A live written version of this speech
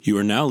You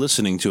are now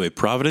listening to a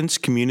Providence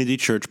Community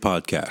Church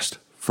podcast.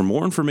 For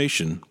more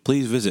information,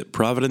 please visit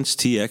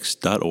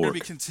providencetx.org. We're going to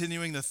be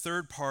continuing the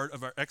third part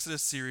of our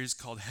Exodus series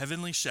called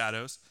Heavenly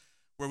Shadows,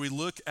 where we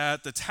look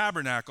at the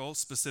tabernacle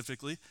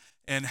specifically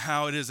and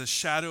how it is a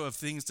shadow of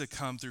things to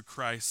come through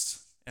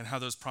Christ and how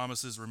those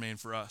promises remain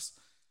for us.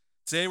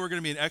 Today we're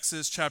going to be in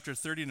Exodus chapter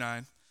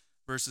 39,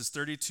 verses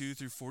 32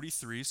 through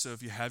 43. So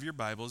if you have your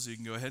Bibles, you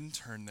can go ahead and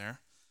turn there.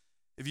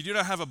 If you do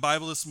not have a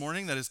Bible this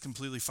morning, that is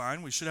completely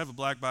fine. We should have a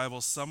black Bible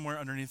somewhere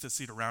underneath the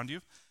seat around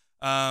you,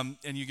 and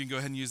you can go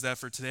ahead and use that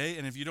for today.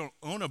 And if you don't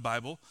own a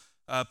Bible,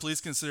 please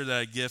consider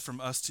that a gift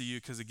from us to you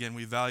because, again,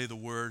 we value the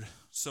Word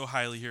so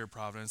highly here at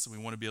Providence, and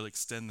we want to be able to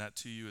extend that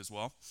to you as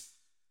well.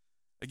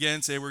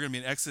 Again, today we're going to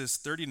be in Exodus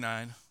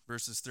 39,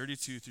 verses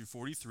 32 through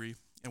 43.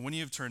 And when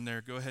you have turned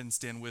there, go ahead and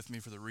stand with me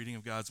for the reading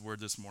of God's Word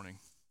this morning.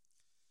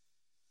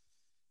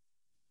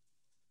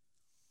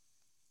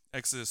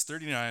 Exodus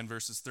 39,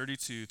 verses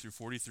 32 through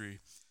 43.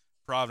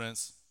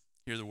 Providence,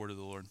 hear the word of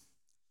the Lord.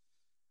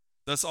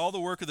 Thus all the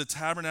work of the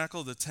tabernacle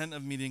of the tent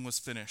of meeting was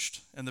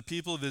finished, and the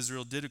people of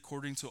Israel did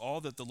according to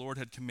all that the Lord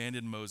had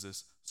commanded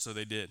Moses, so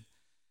they did.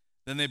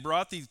 Then they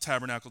brought the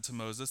tabernacle to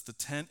Moses, the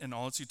tent and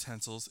all its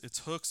utensils, its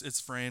hooks, its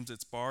frames,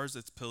 its bars,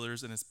 its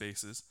pillars, and its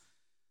bases,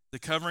 the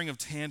covering of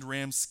tanned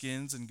ram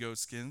skins and goat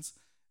skins,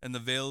 and the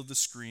veil of the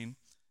screen,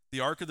 the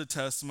ark of the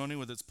testimony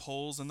with its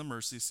poles and the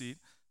mercy seat,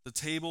 the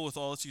table with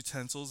all its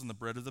utensils and the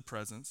bread of the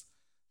presence,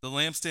 the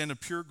lampstand of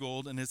pure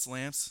gold and its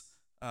lamps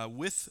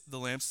with the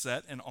lamp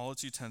set and all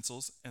its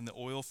utensils, and the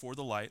oil for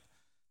the light,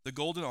 the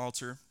golden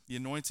altar, the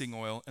anointing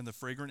oil, and the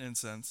fragrant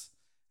incense,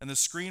 and the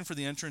screen for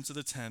the entrance of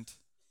the tent,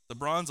 the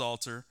bronze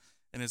altar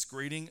and its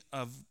grating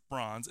of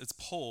bronze, its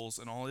poles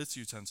and all its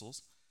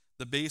utensils,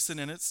 the basin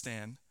and its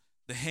stand,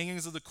 the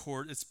hangings of the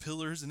court, its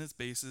pillars and its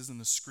bases, and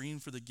the screen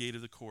for the gate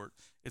of the court,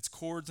 its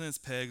cords and its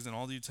pegs, and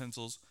all the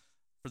utensils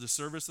for the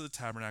service of the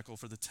tabernacle,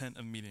 for the tent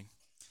of meeting.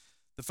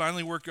 The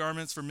finely worked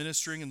garments for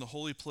ministering in the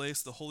holy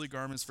place, the holy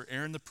garments for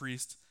Aaron the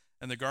priest,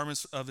 and the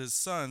garments of his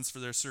sons for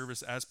their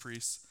service as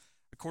priests,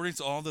 according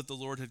to all that the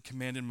Lord had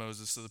commanded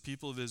Moses. So the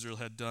people of Israel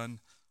had done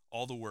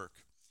all the work.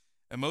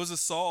 And Moses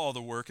saw all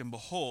the work, and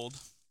behold,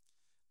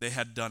 they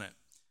had done it.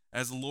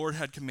 As the Lord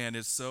had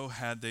commanded, so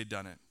had they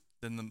done it.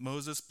 Then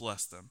Moses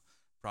blessed them.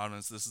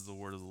 Providence, this is the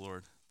word of the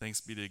Lord. Thanks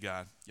be to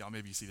God. Y'all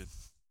may be seated.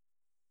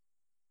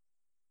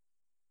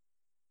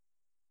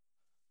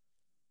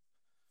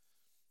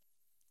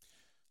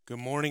 Good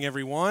morning,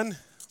 everyone.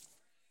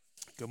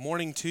 Good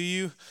morning to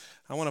you.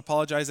 I want to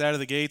apologize out of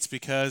the gates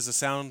because I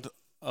sound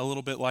a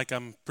little bit like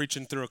I'm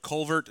preaching through a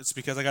culvert. It's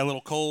because I got a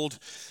little cold,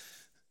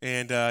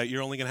 and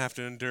you're only going to have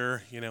to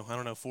endure,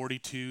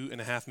 42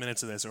 and a half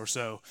minutes of this or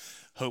so,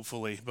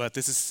 hopefully. But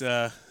this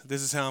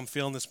is how I'm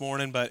feeling this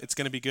morning, but it's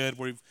going to be good.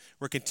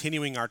 We're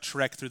continuing our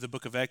trek through the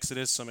book of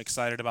Exodus, so I'm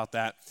excited about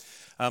that.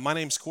 My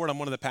name's Kort. I'm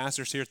one of the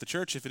pastors here at the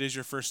church. If it is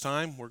your first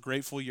time, we're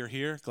grateful you're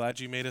here. Glad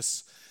you made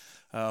us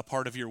a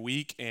part of your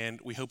week, and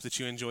we hope that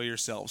you enjoy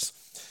yourselves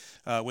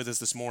with us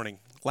this morning.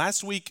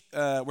 Last week,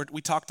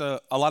 we talked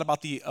a lot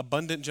about the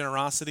abundant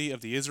generosity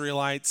of the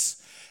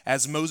Israelites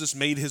as Moses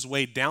made his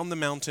way down the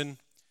mountain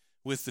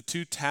with the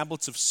 2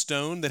 tablets of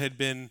stone that had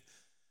been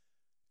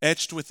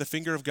etched with the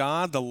finger of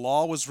God. The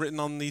law was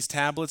written on these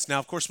tablets. Now,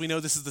 of course, we know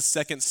this is the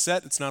second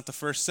set. It's not the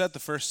first set. The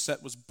first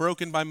set was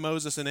broken by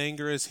Moses in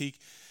anger as he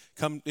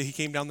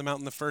came down the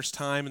mountain the first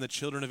time, and the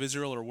children of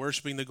Israel are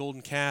worshiping the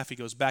golden calf. He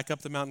goes back up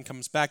the mountain,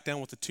 comes back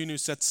down with the 2 new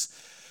sets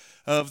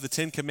of the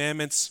 10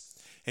 commandments,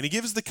 and he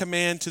gives the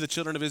command to the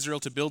children of Israel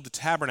to build the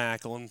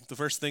tabernacle. And the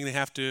first thing they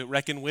have to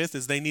reckon with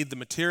is they need the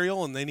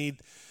material, and they need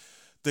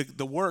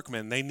the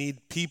workmen. They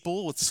need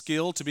people with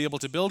skill to be able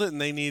to build it,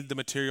 and they need the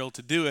material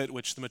to do it,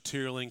 which the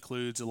material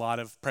includes a lot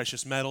of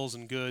precious metals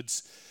and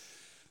goods.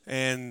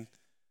 And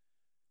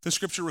the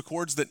scripture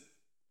records that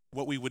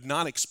what we would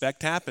not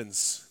expect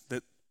happens,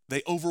 that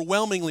they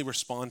overwhelmingly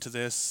respond to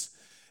this,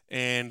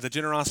 and the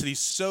generosity is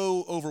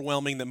so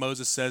overwhelming that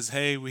Moses says,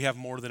 hey, we have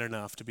more than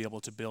enough to be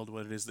able to build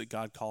what it is that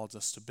God calls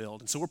us to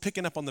build. And so we're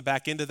picking up on the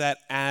back end of that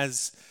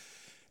as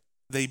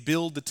they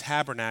build the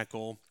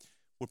tabernacle.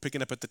 We're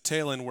picking up at the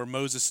tail end where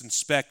Moses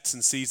inspects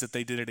and sees that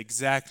they did it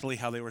exactly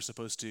how they were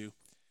supposed to,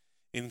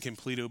 in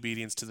complete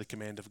obedience to the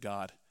command of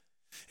God.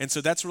 And so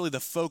that's really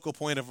the focal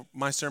point of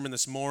my sermon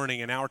this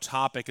morning and our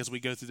topic as we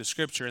go through the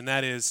scripture, and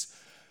that is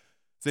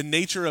the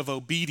nature of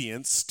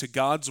obedience to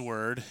God's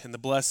word and the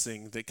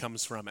blessing that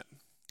comes from it.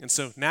 And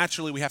so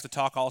naturally we have to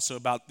talk also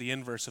about the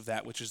inverse of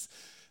that, which is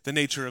the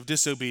nature of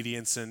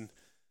disobedience and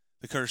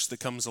the curse that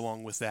comes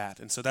along with that.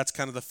 And so that's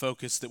kind of the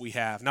focus that we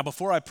have. Now,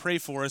 before I pray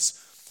for us,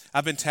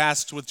 I've been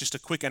tasked with just a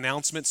quick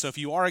announcement. So if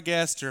you are a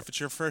guest or if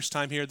it's your first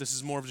time here, this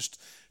is more of just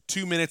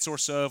 2 minutes or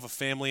so of a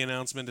family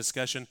announcement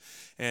discussion,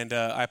 and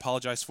I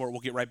apologize for it.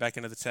 We'll get right back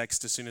into the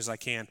text as soon as I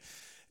can.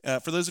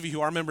 For those of you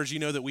who are members, you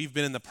know that we've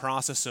been in the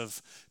process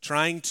of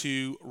trying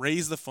to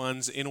raise the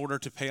funds in order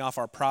to pay off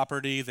our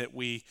property that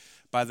we,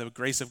 by the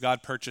grace of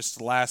God,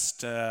 purchased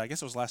last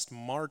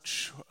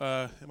March.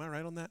 Am I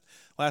right on that?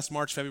 Last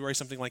March, February,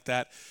 something like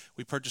that.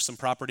 We purchased some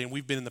property, and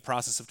we've been in the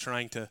process of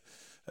trying to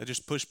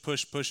just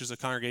push as a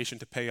congregation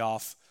to pay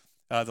off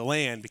the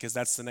land, because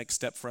that's the next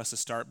step for us to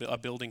start a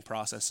building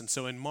process. And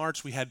so in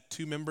March, we had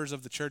 2 members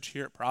of the church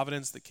here at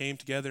Providence that came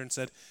together and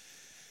said,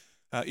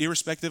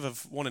 irrespective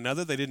of one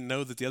another, they didn't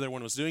know that the other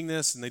one was doing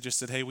this, and they just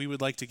said, hey, we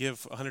would like to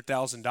give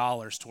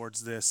 $100,000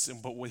 towards this,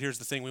 but here's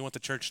the thing, we want the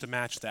church to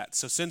match that.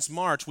 So since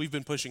March, we've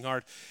been pushing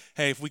hard,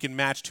 hey, if we can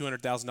match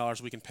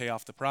 $200,000, we can pay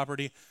off the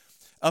property.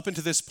 Up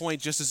until this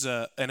point, just as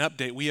an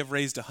update, we have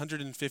raised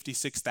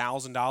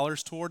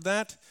 $156,000 toward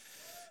that.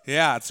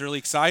 Yeah, it's really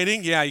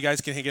exciting. Yeah, you guys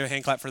can give a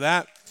hand clap for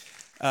that.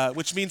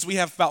 Which means we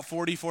have about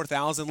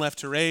 $44,000 left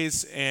to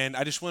raise, and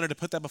I just wanted to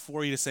put that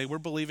before you to say we're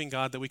believing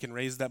God that we can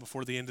raise that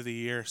before the end of the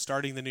year,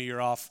 starting the new year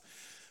off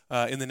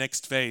in the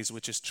next phase,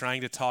 which is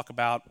trying to talk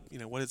about,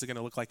 what is it going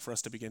to look like for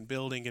us to begin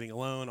building, getting a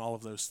loan, all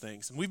of those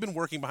things. And we've been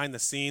working behind the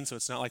scenes, so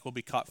it's not like we'll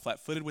be caught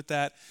flat-footed with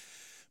that.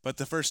 But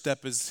the first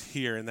step is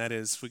here, and that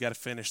is we got to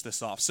finish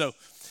this off. So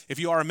if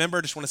you are a member,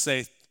 I just want to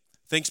say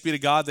thanks be to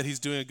God that he's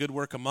doing a good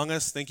work among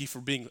us. Thank you for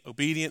being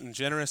obedient and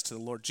generous to the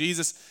Lord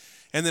Jesus.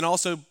 And then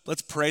also,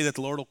 let's pray that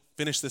the Lord will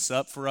finish this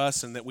up for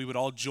us and that we would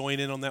all join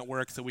in on that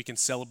work so we can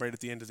celebrate at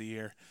the end of the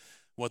year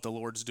what the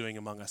Lord's doing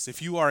among us.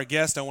 If you are a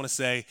guest, I want to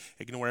say,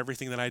 ignore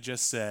everything that I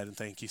just said, and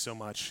thank you so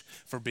much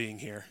for being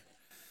here.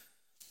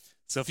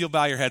 So if you'll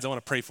bow your heads, I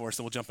want to pray for us,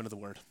 and we'll jump into the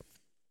Word.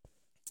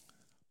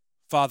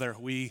 Father,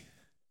 we're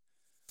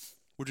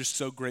just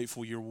so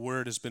grateful your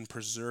Word has been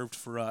preserved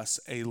for us,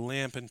 a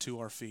lamp unto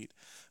our feet,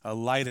 a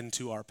light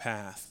unto our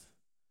path,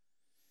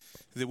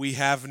 that we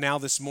have now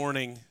this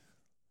morning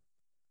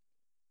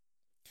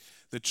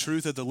the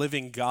truth of the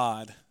living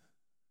God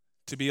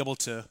to be able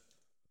to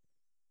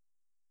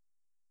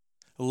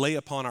lay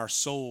upon our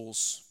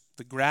souls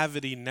the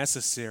gravity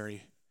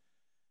necessary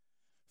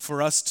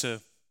for us to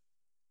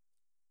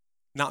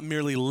not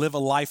merely live a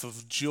life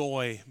of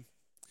joy,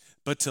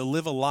 but to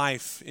live a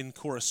life in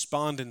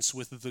correspondence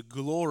with the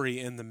glory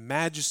and the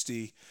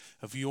majesty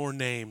of your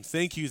name.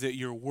 Thank you that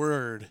your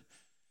word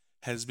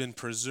has been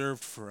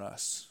preserved for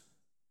us.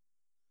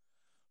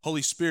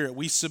 Holy Spirit,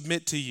 we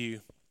submit to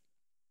you.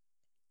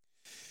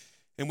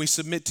 And we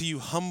submit to you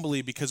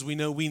humbly because we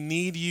know we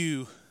need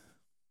you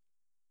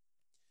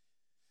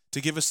to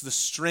give us the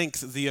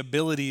strength, the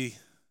ability,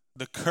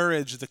 the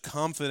courage, the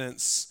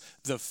confidence,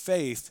 the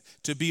faith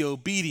to be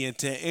obedient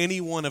to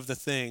any one of the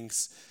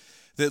things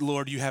that,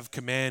 Lord, you have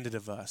commanded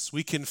of us.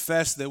 We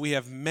confess that we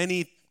have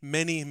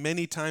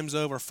many times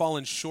over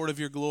fallen short of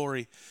your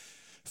glory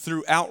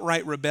through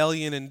outright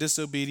rebellion and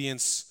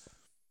disobedience,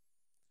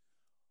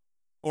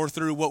 or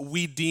through what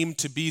we deem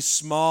to be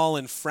small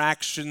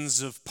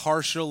infractions of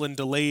partial and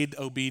delayed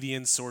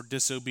obedience or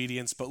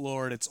disobedience. But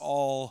Lord, it's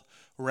all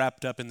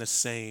wrapped up in the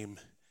same.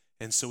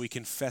 And so we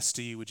confess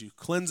to you, would you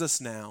cleanse us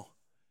now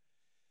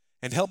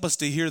and help us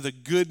to hear the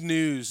good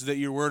news that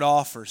your word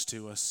offers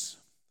to us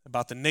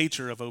about the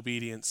nature of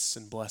obedience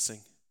and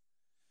blessing.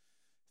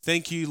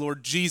 Thank you,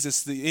 Lord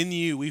Jesus, that in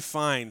you we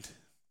find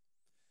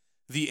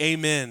the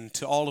amen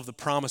to all of the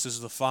promises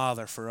of the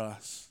Father for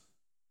us.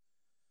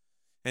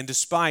 And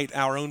despite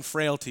our own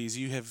frailties,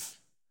 you have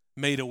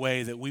made a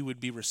way that we would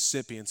be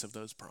recipients of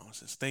those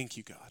promises. Thank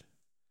you, God.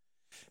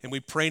 And we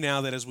pray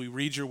now that as we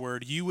read your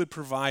word, you would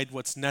provide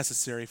what's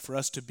necessary for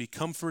us to be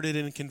comforted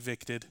and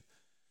convicted,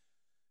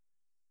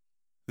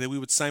 that we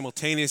would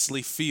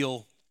simultaneously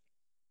feel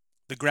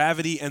the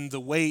gravity and the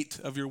weight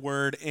of your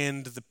word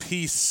and the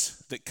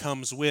peace that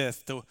comes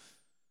with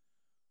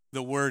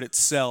the word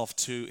itself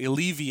to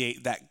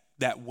alleviate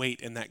that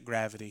weight and that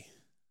gravity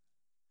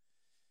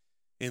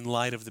in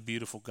light of the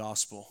beautiful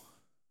gospel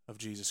of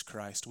Jesus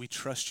Christ. We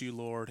trust you,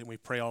 Lord, and we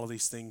pray all of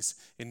these things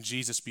in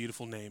Jesus'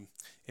 beautiful name.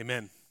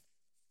 Amen.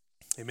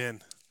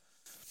 Amen.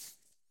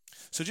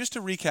 So just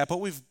to recap, what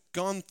we've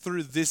gone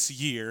through this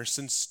year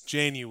since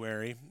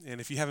January,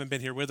 and if you haven't been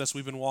here with us,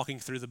 we've been walking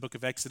through the book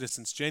of Exodus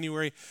since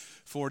January,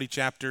 40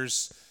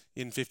 chapters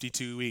in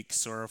 52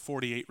 weeks, or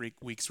 48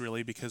 weeks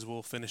really, because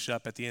we'll finish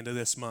up at the end of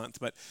this month.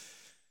 But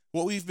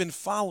what we've been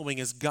following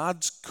is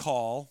God's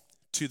call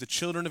to the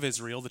children of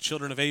Israel, the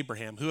children of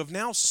Abraham, who have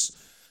now,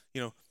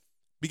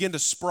 begin to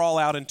sprawl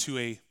out into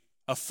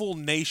a full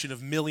nation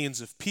of millions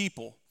of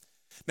people.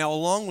 Now,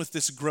 along with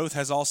this growth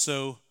has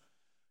also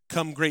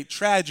come great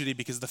tragedy,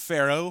 because the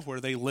Pharaoh, where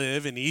they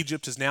live in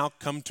Egypt, has now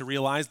come to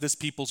realize this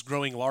people's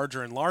growing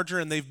larger and larger,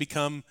 and they've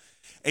become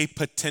a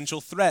potential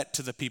threat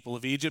to the people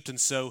of Egypt. And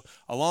so,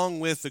 along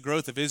with the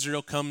growth of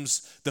Israel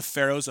comes the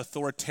Pharaoh's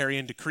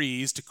authoritarian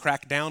decrees to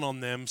crack down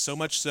on them, so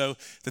much so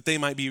that they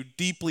might be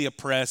deeply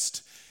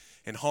oppressed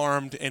and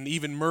harmed and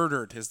even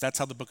murdered, as that's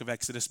how the book of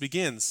Exodus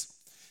begins.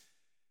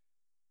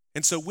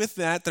 And so with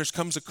that, there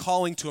comes a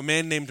calling to a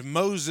man named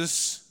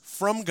Moses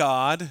from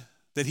God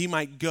that he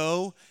might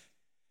go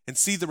and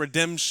see the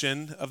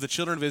redemption of the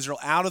children of Israel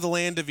out of the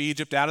land of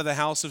Egypt, out of the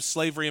house of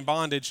slavery and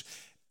bondage,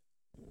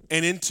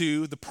 and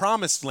into the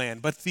promised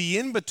land. But the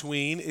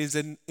in-between is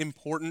an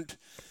important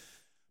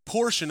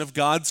portion of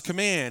God's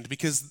command,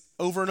 because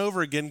over and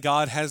over again,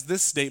 God has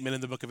this statement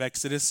in the book of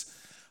Exodus: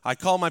 I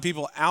call my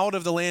people out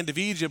of the land of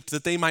Egypt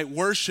that they might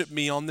worship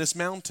me on this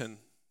mountain.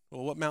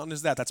 Well, what mountain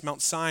is that? That's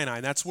Mount Sinai.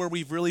 And that's where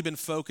we've really been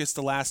focused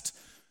the last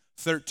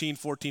 13,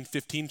 14,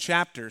 15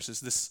 chapters, is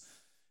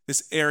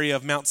this area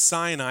of Mount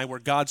Sinai where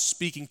God's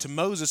speaking to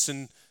Moses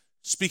and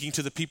speaking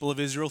to the people of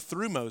Israel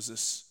through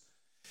Moses.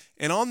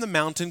 And on the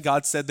mountain,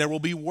 God said, there will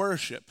be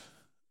worship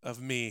of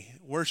me,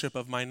 worship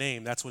of my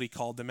name. That's what he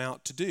called them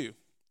out to do.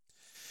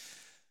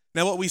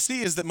 Now, what we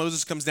see is that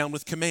Moses comes down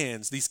with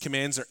commands. These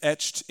commands are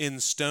etched in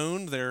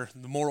stone. They're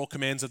the moral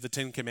commands of the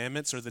 10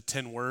 Commandments, or the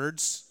 10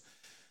 words.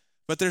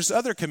 But there's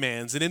other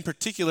commands, and in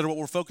particular, what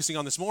we're focusing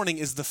on this morning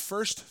is the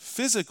first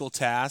physical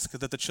task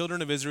that the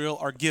children of Israel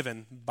are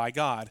given by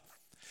God.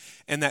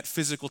 And that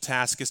physical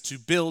task is to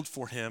build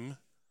for him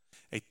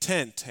a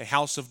tent, a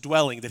house of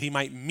dwelling, that he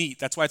might meet.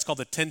 That's why it's called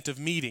the tent of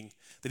meeting,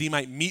 that he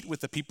might meet with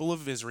the people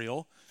of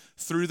Israel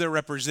through their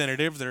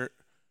representative, their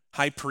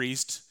high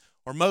priest,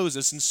 or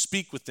Moses, and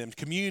speak with them,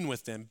 commune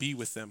with them, be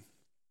with them.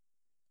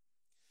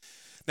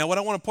 Now, what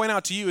I want to point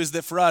out to you is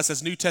that for us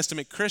as New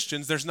Testament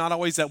Christians, there's not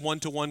always that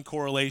one-to-one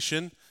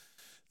correlation,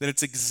 that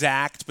it's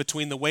exact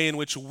between the way in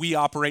which we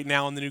operate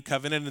now in the New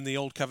Covenant and the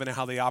Old Covenant,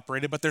 how they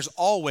operated, but there's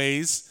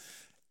always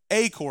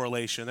a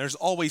correlation. There's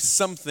always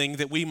something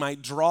that we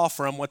might draw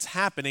from what's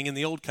happening in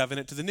the Old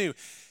Covenant to the New.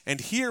 And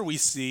here we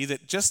see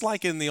that just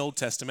like in the Old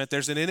Testament,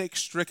 there's an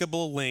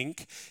inextricable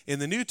link in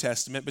the New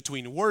Testament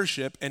between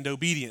worship and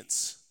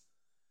obedience.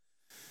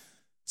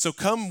 So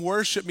come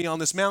worship me on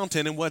this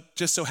mountain, and what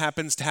just so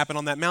happens to happen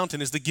on that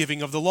mountain is the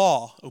giving of the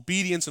law.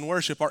 Obedience and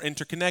worship are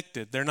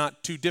interconnected. They're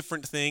not two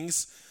different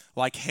things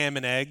like ham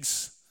and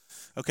eggs,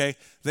 okay?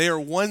 They are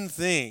one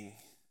thing.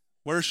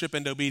 Worship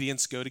and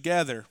obedience go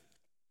together.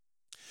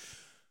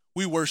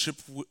 We worship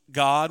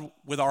God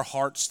with our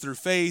hearts through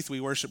faith.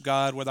 We worship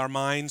God with our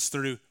minds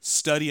through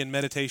study and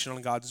meditation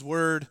on God's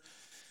word.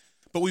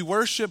 But we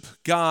worship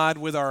God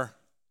with our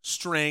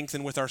strength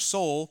and with our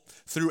soul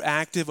through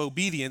active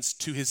obedience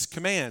to his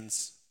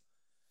commands.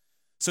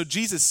 So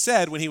Jesus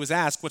said when he was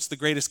asked what's the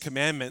greatest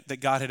commandment that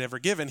God had ever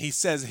given, he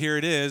says, here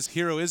it is,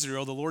 hear, O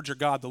Israel, the Lord your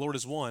God, the Lord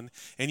is one,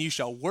 and you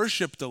shall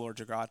worship the Lord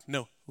your God.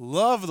 No,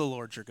 love the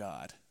Lord your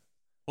God.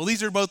 Well,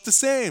 these are both the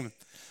same.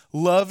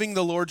 Loving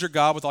the Lord your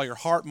God with all your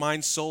heart,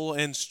 mind, soul,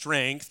 and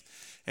strength,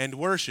 and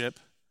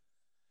worship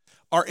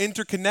are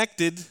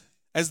interconnected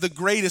as the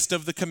greatest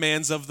of the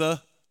commands of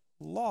the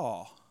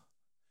law.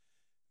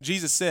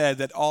 Jesus said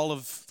that all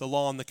of the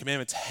law and the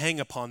commandments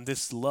hang upon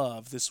this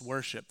love, this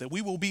worship, that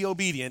we will be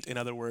obedient, in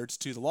other words,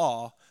 to the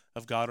law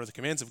of God or the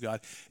commands of God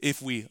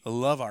if we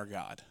love our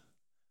God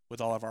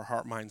with all of our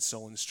heart, mind,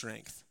 soul, and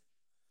strength.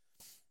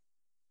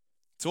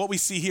 So what we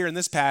see here in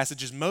this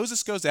passage is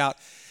Moses goes out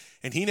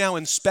and he now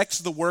inspects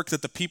the work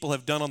that the people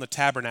have done on the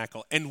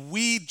tabernacle. And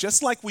we,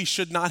 just like we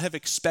should not have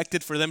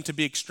expected for them to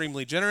be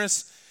extremely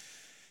generous,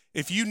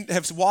 if you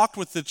have walked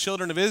with the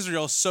children of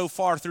Israel so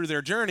far through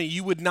their journey,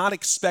 you would not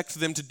expect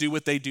them to do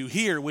what they do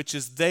here, which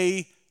is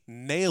they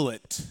nail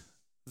it.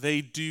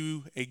 They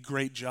do a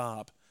great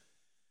job.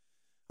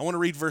 I want to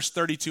read verse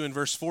 32 and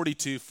verse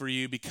 42 for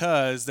you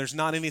because there's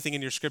not anything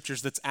in your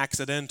scriptures that's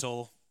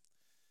accidental.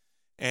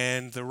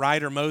 And the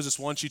writer Moses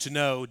wants you to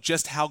know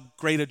just how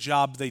great a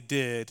job they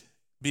did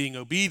being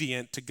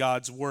obedient to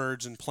God's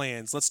words and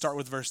plans. Let's start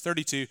with verse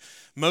 32.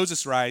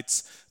 Moses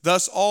writes,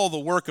 thus all the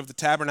work of the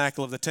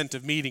tabernacle of the tent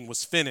of meeting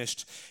was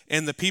finished,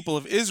 and the people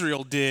of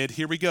Israel did,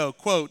 here we go,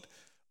 quote,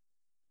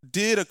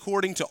 did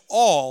according to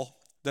all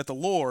that the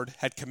Lord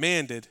had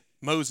commanded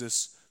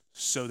Moses,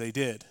 so they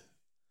did.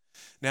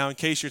 Now, in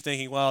case you're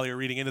thinking, well, you're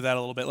reading into that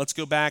a little bit, let's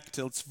go back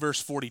to verse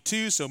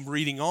 42. So I'm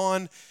reading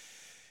on.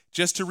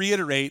 Just to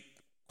reiterate,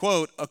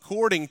 quote,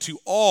 according to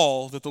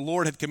all that the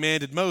Lord had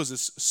commanded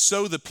Moses,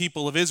 so the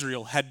people of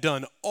Israel had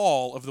done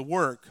all of the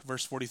work.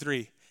 Verse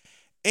 43.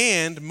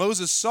 And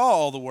Moses saw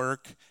all the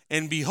work,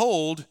 and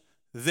behold,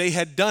 they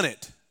had done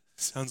it.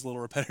 Sounds a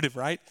little repetitive,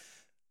 right?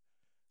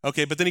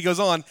 Okay, but then he goes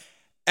on,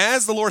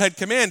 as the Lord had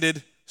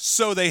commanded,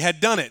 so they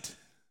had done it.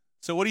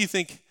 So what do you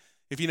think,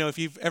 if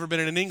you've ever been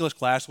in an English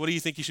class, what do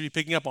you think you should be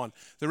picking up on?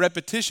 The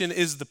repetition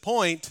is the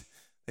point.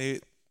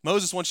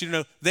 Moses wants you to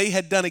know they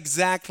had done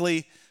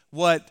exactly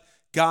what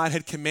God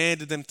had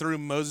commanded them through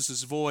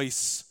Moses'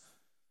 voice.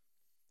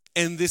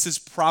 And this is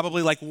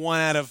probably like 1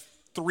 out of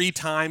 3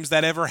 times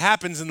that ever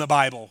happens in the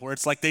Bible, where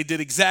it's like they did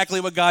exactly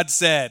what God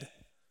said.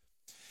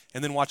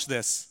 And then watch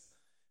this.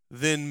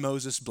 Then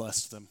Moses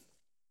blessed them.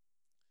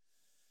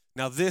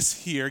 Now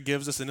this here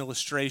gives us an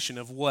illustration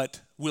of what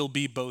will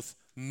be both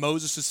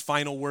Moses'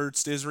 final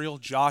words to Israel,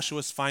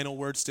 Joshua's final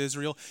words to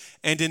Israel,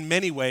 and in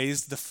many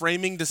ways the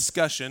framing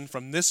discussion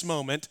from this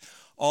moment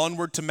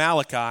onward to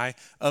Malachi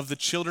of the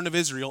children of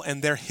Israel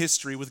and their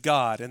history with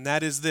God. And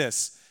that is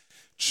this: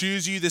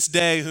 choose you this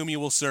day whom you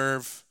will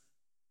serve.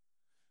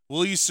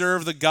 Will you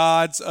serve the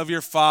gods of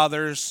your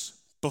fathers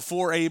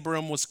before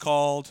Abram was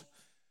called?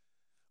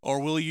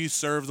 Or will you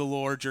serve the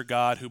Lord your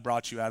God who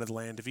brought you out of the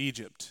land of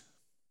Egypt?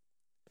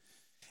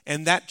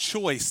 And that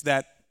choice,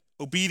 that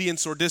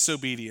obedience or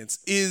disobedience,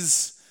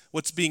 is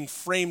what's being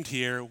framed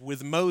here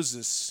with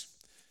Moses.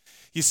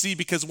 You see,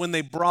 because when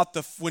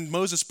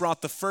Moses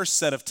brought the first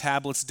set of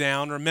tablets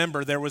down,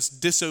 remember, there was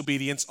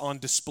disobedience on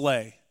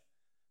display.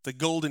 the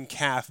golden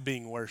calf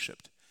being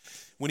worshiped.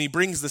 When he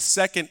brings the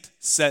second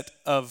set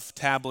of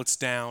tablets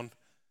down,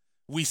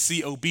 we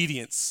see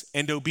obedience,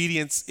 and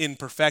obedience in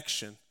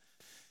perfection.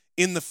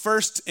 In the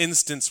first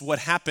instance, what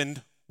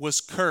happened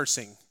was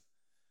cursing.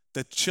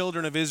 The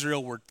children of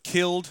Israel were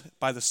killed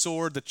by the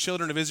sword. The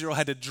children of Israel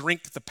had to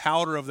drink the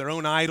powder of their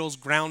own idols,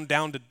 ground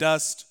down to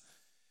dust.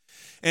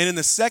 And in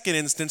the second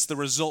instance, the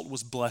result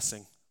was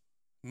blessing.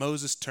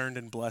 Moses turned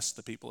and blessed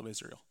the people of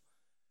Israel.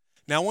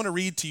 Now, I want to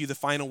read to you the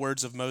final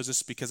words of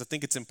Moses because I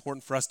think it's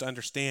important for us to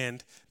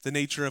understand the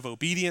nature of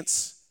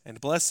obedience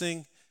and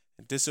blessing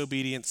and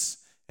disobedience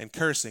and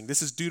cursing.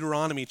 This is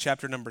Deuteronomy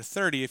chapter number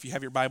 30. If you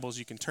have your Bibles,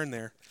 you can turn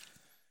there.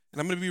 And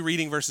I'm going to be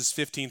reading verses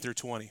 15 through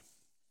 20.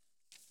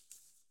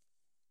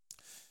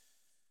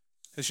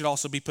 This should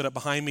also be put up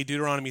behind me.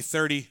 Deuteronomy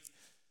 30,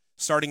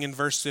 starting in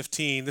verse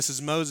 15. This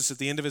is Moses at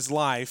the end of his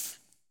life.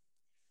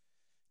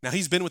 Now,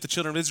 he's been with the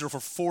children of Israel for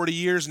 40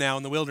 years now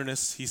in the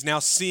wilderness. He's now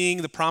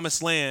seeing the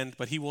promised land,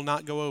 but he will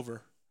not go over.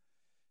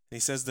 And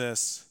he says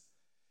this,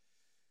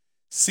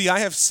 "See, I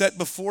have set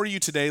before you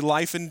today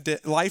life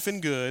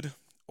and good,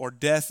 or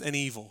death and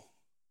evil."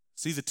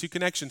 See the two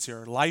connections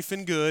here, life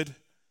and good,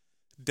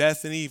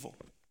 death and evil.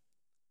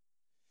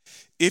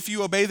 "If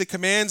you obey the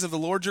commands of the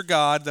Lord your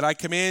God that I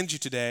command you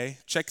today,"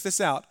 check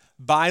this out,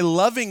 "by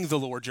loving the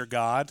Lord your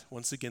God,"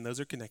 once again, those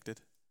are connected,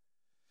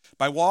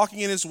 "by walking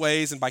in his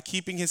ways and by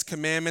keeping his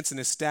commandments and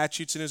his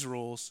statutes and his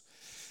rules,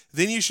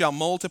 then you shall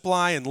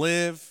multiply and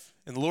live,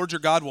 and the Lord your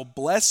God will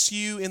bless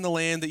you in the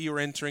land that you are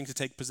entering to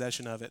take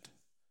possession of it."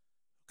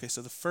 Okay,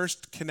 so the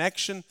first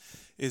connection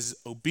is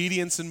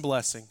obedience and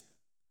blessing.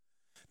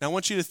 Now I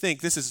want you to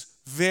think, this is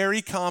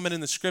very common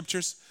in the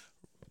scriptures,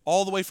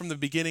 all the way from the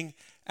beginning.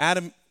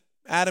 Adam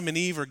and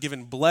Eve are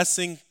given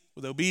blessing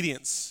with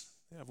obedience.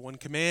 They have one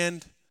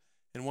command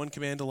and one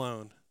command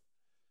alone.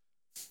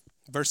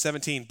 Verse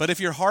 17, "But if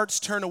your hearts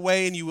turn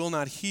away and you will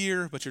not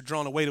hear, but you're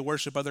drawn away to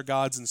worship other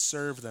gods and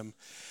serve them,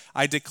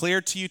 I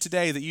declare to you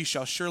today that you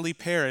shall surely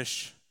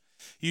perish.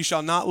 You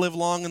shall not live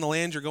long in the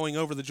land you're going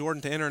over the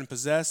Jordan to enter and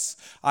possess.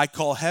 I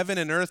call heaven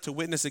and earth to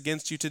witness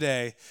against you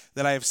today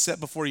that I have set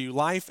before you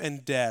life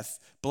and death,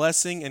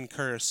 blessing and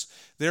curse.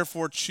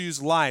 Therefore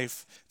choose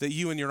life that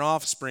you and your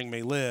offspring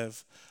may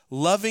live,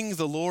 loving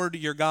the Lord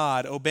your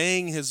God,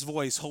 obeying his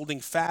voice,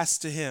 holding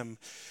fast to him.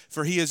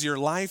 For he is your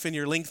life and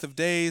your length of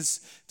days,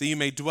 that you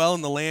may dwell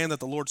in the land that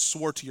the Lord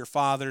swore to your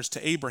fathers,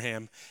 to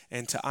Abraham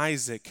and to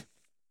Isaac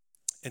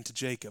and to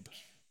Jacob."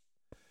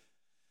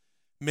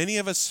 Many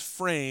of us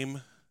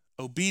frame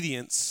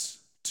obedience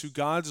to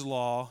God's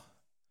law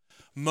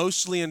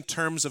mostly in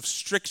terms of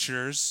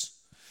strictures,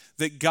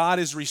 that God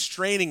is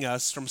restraining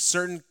us from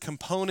certain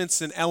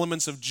components and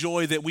elements of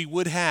joy that we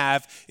would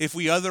have if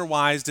we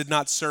otherwise did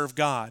not serve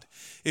God.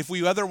 If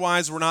we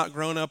otherwise were not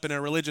grown up in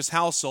a religious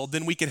household,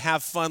 then we could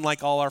have fun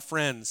like all our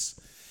friends.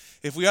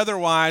 If we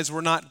otherwise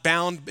were not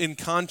bound in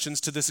conscience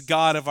to this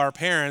God of our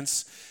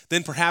parents,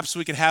 then perhaps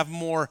we could have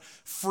more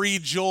free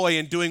joy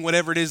in doing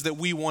whatever it is that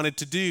we wanted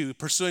to do,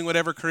 pursuing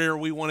whatever career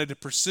we wanted to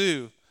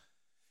pursue,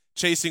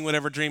 chasing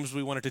whatever dreams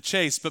we wanted to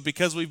chase. But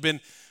because we've been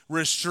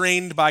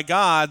restrained by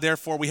God,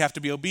 therefore we have to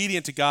be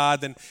obedient to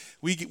God, then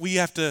we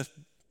have to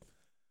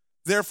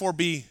therefore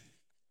be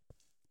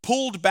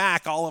pulled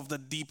back all of the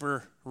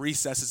deeper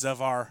recesses of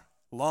our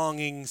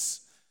longings,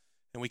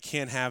 and we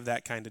can't have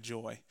that kind of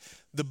joy.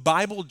 The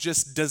Bible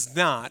just does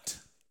not,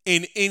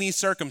 in any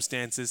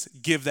circumstances,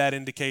 give that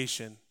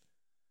indication.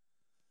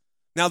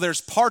 Now, there's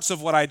parts of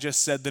what I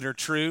just said that are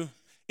true,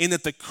 in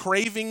that the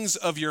cravings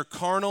of your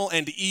carnal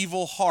and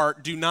evil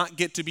heart do not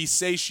get to be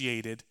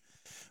satiated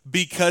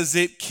because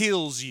it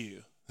kills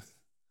you.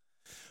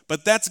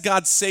 But that's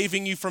God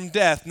saving you from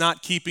death,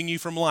 not keeping you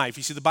from life.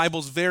 You see, the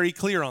Bible's very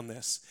clear on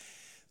this.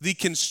 The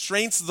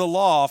constraints the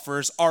law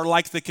offers are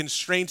like the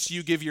constraints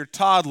you give your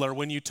toddler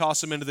when you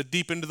toss him into the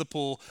deep end of the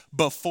pool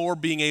before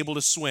being able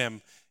to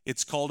swim.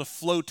 It's called a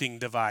floating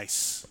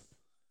device.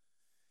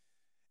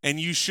 And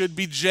you should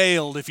be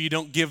jailed if you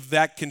don't give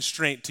that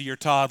constraint to your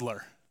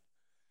toddler.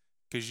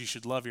 Because you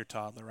should love your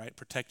toddler, right?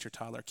 Protect your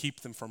toddler,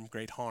 keep them from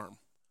great harm.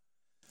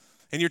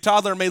 And your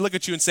toddler may look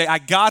at you and say, "I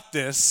got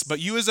this," but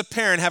you as a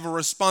parent have a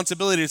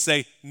responsibility to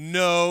say,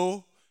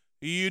 "No,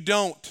 you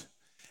don't."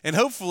 And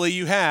hopefully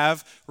you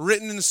have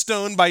written in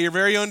stone by your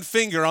very own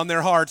finger on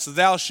their hearts,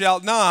 "Thou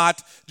shalt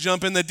not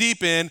jump in the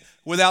deep end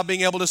without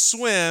being able to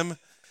swim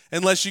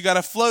unless you got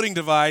a floating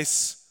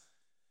device,"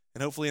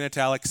 and hopefully in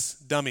italics,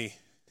 dummy.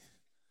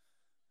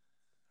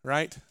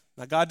 Right?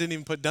 Now, God didn't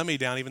even put dummy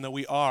down, even though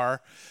we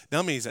are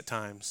dummies at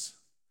times.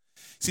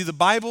 See, the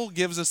Bible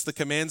gives us the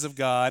commands of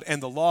God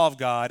and the law of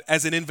God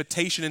as an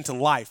invitation into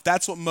life.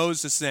 That's what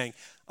Moses is saying.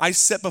 I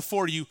set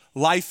before you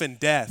life and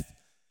death.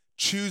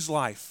 Choose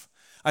life.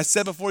 I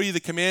set before you the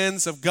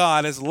commands of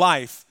God as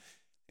life,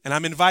 and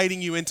I'm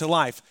inviting you into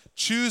life.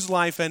 Choose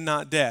life and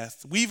not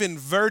death. We've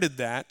inverted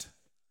that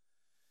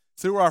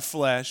through our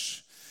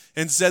flesh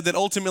and said that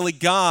ultimately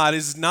God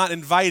is not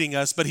inviting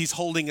us, but he's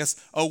holding us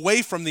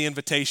away from the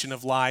invitation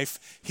of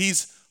life.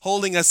 He's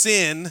holding us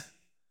in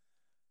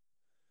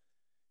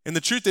And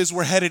the truth is,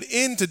 we're headed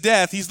into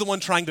death. He's the one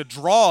trying to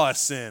draw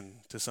us in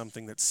to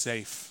something that's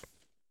safe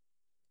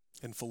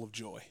and full of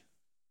joy.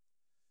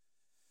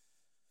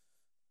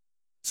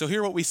 So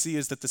here what we see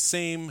is that the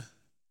same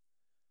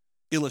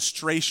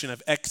illustration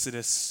of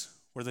Exodus,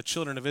 where the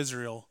children of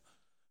Israel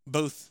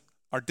both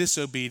are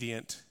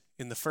disobedient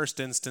in the first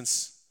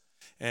instance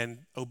and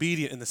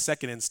obedient in the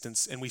second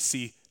instance, and we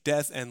see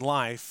death and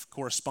life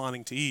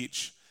corresponding to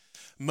each.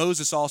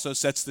 Moses also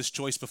sets this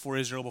choice before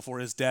Israel before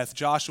his death.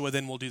 Joshua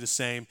then will do the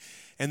same.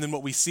 And then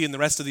what we see in the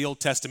rest of the Old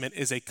Testament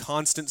is a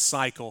constant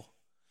cycle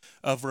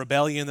of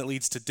rebellion that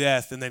leads to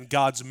death, and then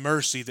God's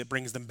mercy that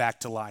brings them back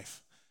to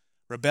life.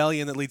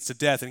 Rebellion that leads to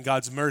death, and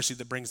God's mercy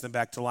that brings them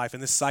back to life.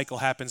 And this cycle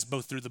happens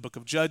both through the book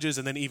of Judges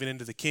and then even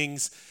into the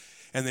Kings,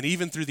 and then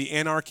even through the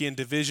anarchy and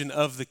division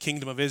of the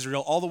kingdom of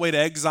Israel, all the way to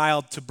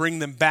exile to bring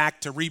them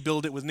back, to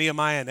rebuild it with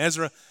Nehemiah and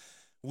Ezra.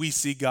 We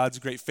see God's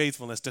great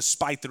faithfulness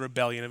despite the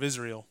rebellion of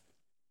Israel.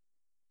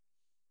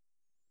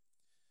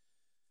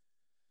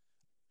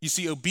 You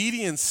see,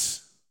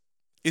 obedience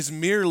is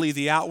merely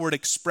the outward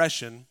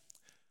expression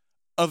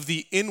of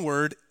the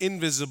inward,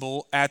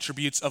 invisible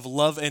attributes of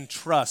love and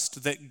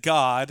trust that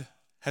God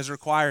has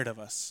required of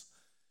us.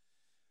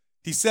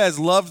 He says,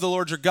 love the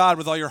Lord your God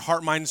with all your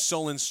heart, mind,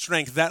 soul, and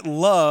strength. That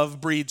love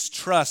breeds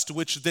trust,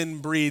 which then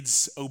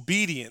breeds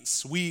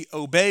obedience. We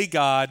obey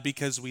God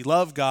because we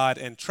love God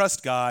and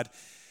trust God.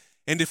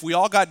 And if we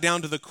all got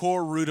down to the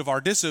core root of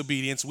our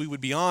disobedience, we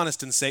would be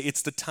honest and say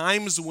it's the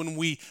times when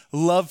we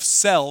love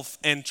self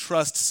and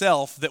trust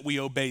self that we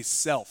obey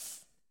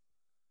self.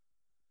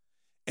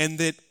 And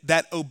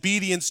that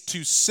obedience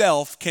to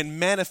self can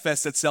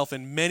manifest itself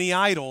in many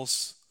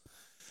idols,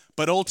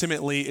 but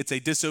ultimately it's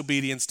a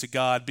disobedience to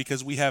God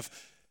because we have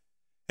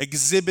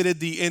exhibited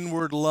the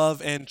inward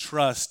love and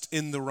trust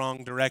in the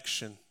wrong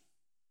direction.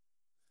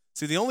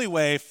 See, the only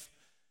way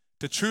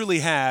to truly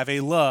have a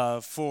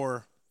love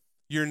for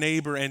your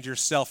neighbor and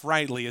yourself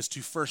rightly is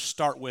to first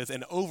start with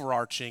an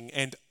overarching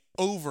and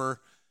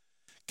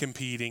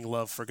over-competing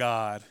love for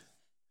God.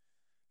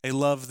 A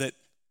love that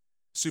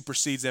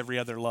supersedes every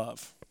other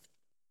love.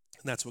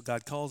 And that's what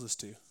God calls us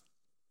to.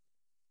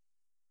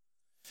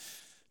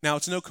 Now,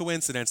 it's no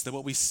coincidence that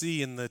what we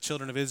see in the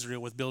children of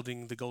Israel with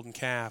building the golden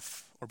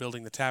calf or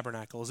building the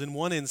tabernacle is in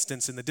one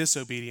instance in the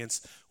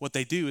disobedience, what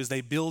they do is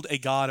they build a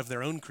god of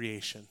their own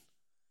creation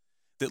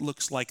that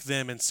looks like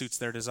them and suits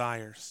their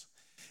desires.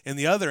 In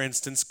the other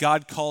instance,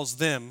 God calls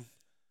them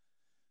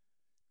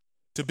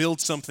to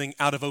build something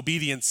out of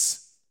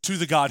obedience to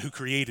the God who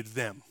created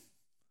them.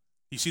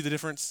 You see the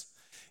difference?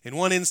 In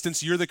one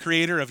instance, you're the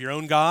creator of your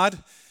own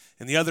God.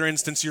 In the other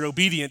instance, you're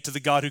obedient to the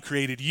God who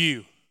created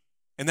you.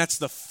 And that's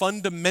the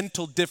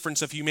fundamental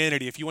difference of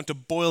humanity. If you want to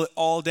boil it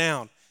all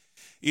down,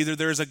 either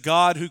there's a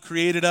God who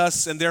created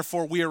us and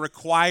therefore we are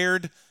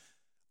required,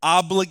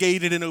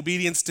 obligated in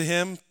obedience to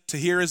him to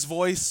hear his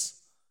voice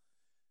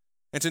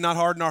and to not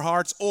harden our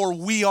hearts, or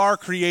we are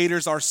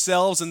creators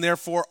ourselves and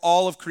therefore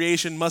all of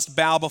creation must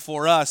bow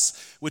before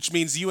us, which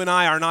means you and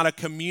I are not a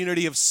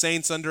community of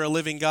saints under a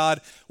living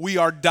God. We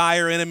are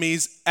dire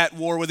enemies at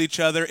war with each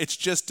other. It's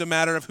just a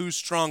matter of who's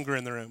stronger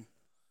in the room,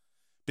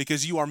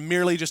 because you are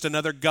merely just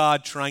another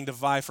God trying to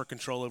vie for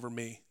control over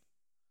me.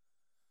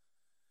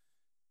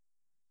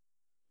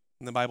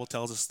 And the Bible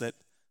tells us that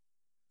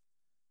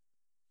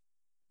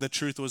the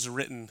truth was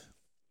written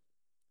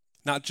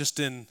not just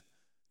in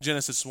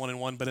Genesis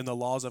 1:1, but in the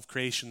laws of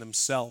creation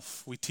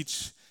themselves. We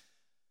teach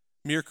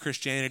Mere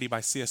Christianity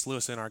by C.S.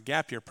 Lewis in our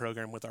gap year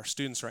program with our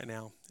students right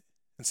now.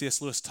 And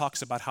C.S. Lewis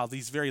talks about how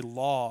these very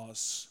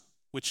laws,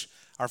 which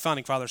our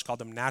founding fathers called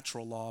them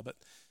natural law, but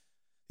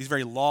these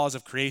very laws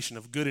of creation,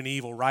 of good and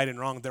evil, right and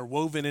wrong, they're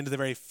woven into the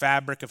very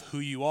fabric of who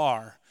you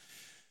are.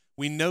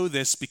 We know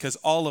this because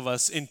all of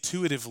us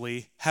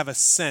intuitively have a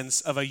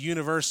sense of a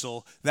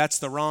universal, that's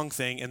the wrong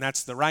thing and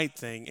that's the right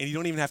thing. And you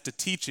don't even have to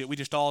teach it. We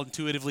just all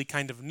intuitively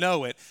kind of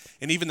know it.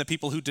 And even the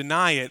people who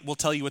deny it will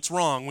tell you it's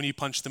wrong when you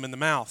punch them in the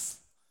mouth.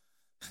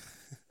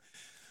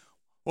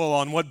 Well,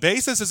 on what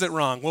basis is it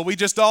wrong? Well, we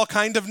just all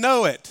kind of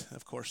know it.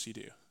 Of course you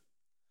do.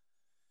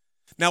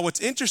 Now,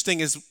 what's interesting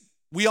is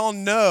we all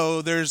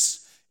know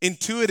there's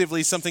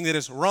intuitively something that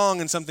is wrong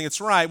and something that's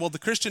right. Well, the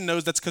Christian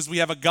knows that's because we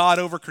have a God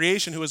over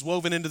creation who is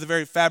woven into the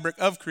very fabric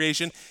of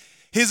creation,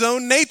 his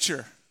own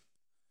nature.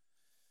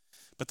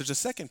 But there's a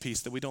second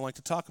piece that we don't like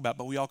to talk about,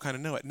 but we all kind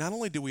of know it. Not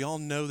only do we all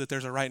know that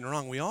there's a right and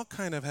wrong, we all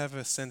kind of have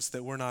a sense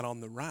that we're not on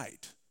the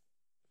right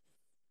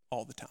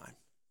all the time.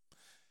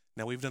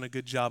 Now, we've done a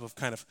good job of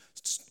kind of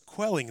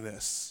quelling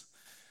this.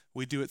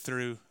 We do it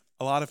through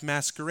a lot of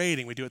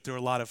masquerading. We do it through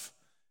a lot of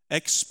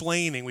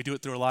explaining. We do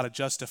it through a lot of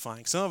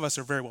justifying. Some of us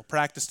are very well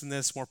practiced in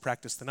this, more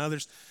practiced than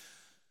others.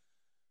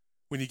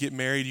 When you get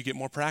married, you get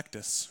more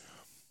practice,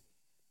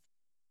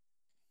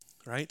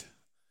 right?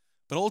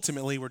 But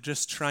ultimately, we're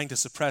just trying to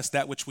suppress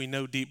that which we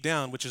know deep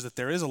down, which is that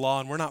there is a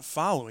law and we're not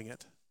following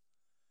it.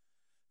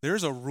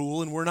 There's a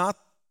rule and we're not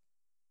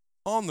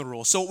on the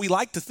rule. So what we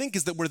like to think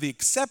is that we're the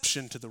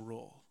exception to the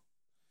rule.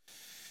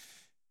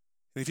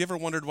 And if you ever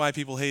wondered why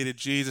people hated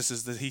Jesus,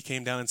 is that he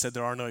came down and said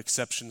there are no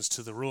exceptions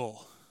to the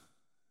rule.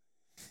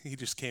 He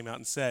just came out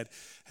and said,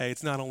 hey,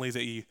 it's not only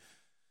that you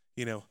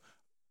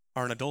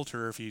are an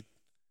adulterer if you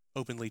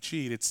openly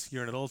cheat, it's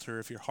you're an adulterer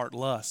if your heart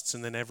lusts.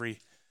 And then every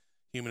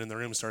human in the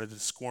room started to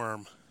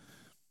squirm.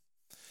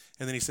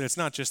 And then he said, it's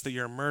not just that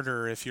you're a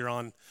murderer if you're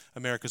on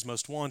America's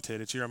Most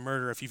Wanted. It's you're a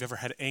murderer if you've ever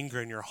had anger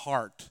in your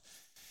heart.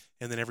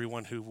 And then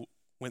everyone who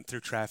went through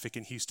traffic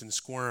in Houston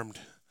squirmed.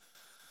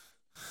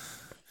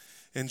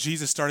 And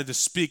Jesus started to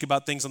speak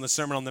about things on the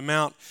Sermon on the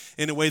Mount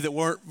in a way that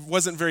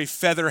wasn't very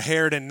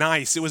feather-haired and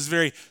nice. It was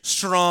very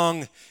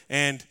strong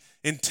and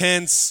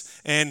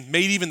intense and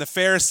made even the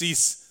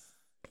Pharisees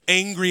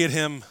angry at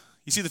him.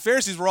 You see, the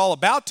Pharisees were all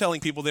about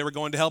telling people they were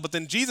going to hell, but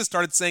then Jesus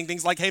started saying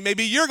things like, hey,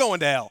 maybe you're going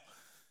to hell.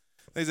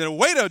 They said,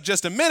 wait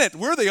just a minute.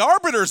 We're the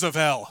arbiters of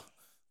hell.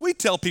 We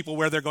tell people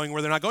where they're going,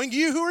 where they're not going.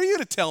 Who are you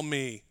to tell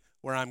me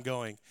where I'm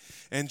going?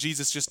 And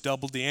Jesus just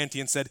doubled the ante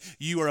and said,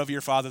 you are of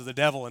your father the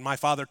devil, and my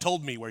father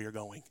told me where you're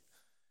going.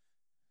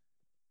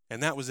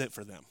 And that was it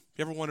for them. If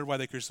you ever wondered why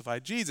they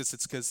crucified Jesus,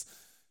 it's because,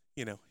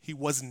 he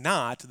was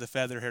not the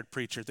feather-haired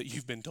preacher that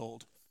you've been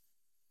told.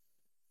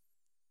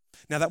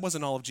 Now, that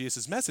wasn't all of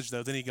Jesus' message,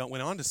 though. Then he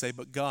went on to say,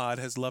 but God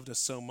has loved us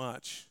so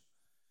much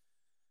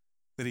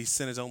that he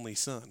sent his only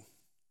son.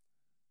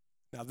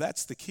 Now,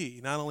 that's the key.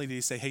 Not only did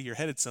he say, hey, you're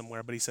headed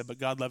somewhere, but he said, but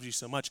God loves you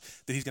so much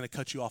that he's going to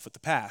cut you off at the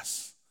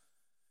pass.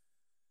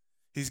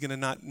 He's going to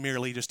not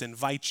merely just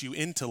invite you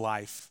into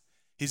life.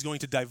 He's going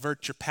to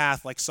divert your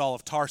path like Saul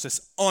of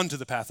Tarsus onto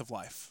the path of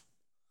life.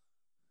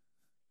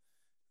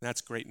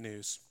 That's great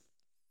news.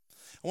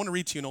 I want to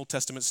read to you an Old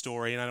Testament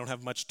story, and I don't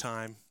have much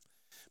time,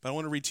 but I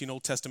want to read to you an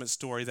Old Testament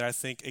story that I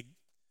think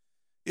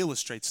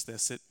illustrates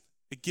this.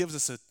 It gives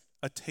us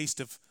a taste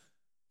of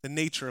the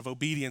nature of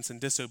obedience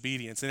and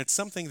disobedience. And it's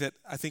something that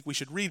I think we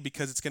should read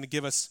because it's going to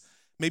give us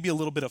maybe a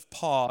little bit of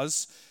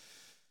pause,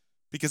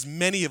 because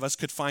many of us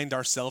could find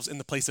ourselves in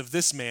the place of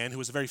this man who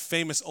was a very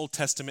famous Old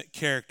Testament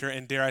character,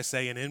 and dare I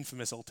say an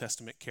infamous Old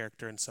Testament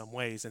character in some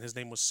ways, and his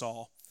name was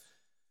Saul.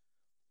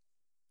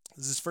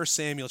 This is 1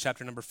 Samuel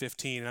chapter number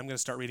 15, and I'm going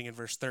to start reading in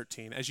verse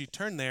 13. As you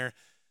turn there,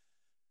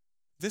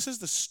 this is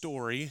the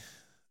story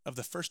of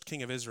the first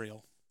king of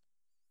Israel.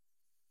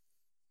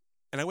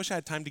 And I wish I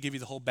had time to give you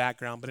the whole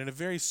background, but in a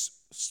very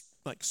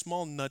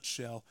small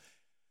nutshell,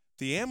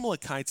 the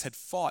Amalekites had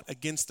fought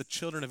against the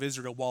children of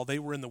Israel while they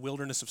were in the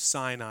wilderness of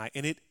Sinai,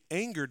 and it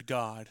angered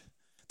God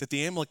that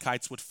the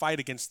Amalekites would fight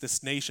against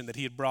this nation that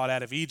he had brought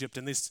out of Egypt,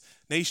 and this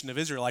nation of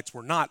Israelites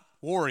were not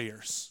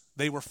warriors.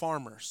 They were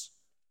farmers.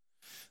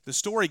 The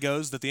story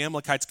goes that the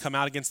Amalekites come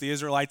out against the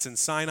Israelites in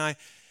Sinai,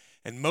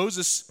 and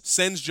Moses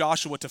sends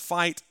Joshua to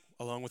fight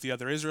along with the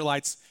other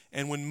Israelites.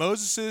 And when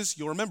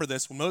you'll remember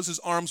this, when Moses'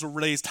 arms were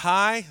raised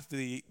high,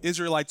 the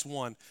Israelites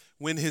won.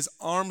 When his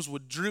arms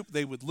would droop,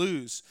 they would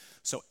lose.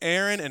 So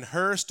Aaron and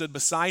Hur stood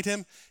beside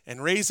him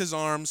and raised his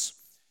arms,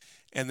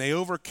 and they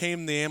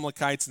overcame the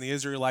Amalekites, and the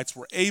Israelites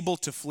were able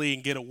to flee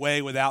and get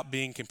away without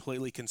being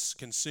completely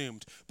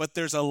consumed. But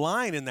there's a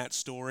line in that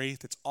story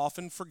that's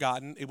often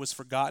forgotten. It was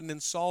forgotten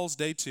in Saul's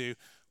day too,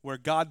 where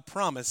God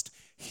promised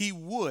he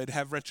would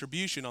have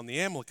retribution on the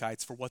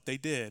Amalekites for what they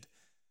did,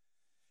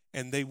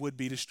 and they would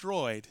be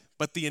destroyed.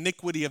 But the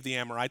iniquity of the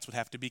Amorites would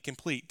have to be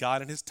complete.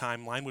 God in his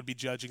timeline would be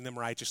judging them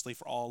righteously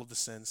for all of the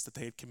sins that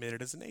they had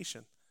committed as a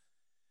nation.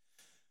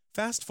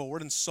 Fast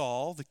forward, and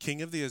Saul, the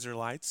king of the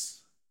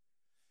Israelites,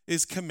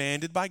 is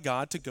commanded by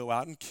God to go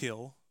out and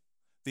kill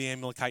the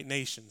Amalekite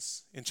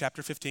nations. In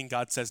chapter 15,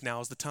 God says, now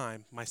is the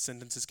time. My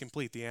sentence is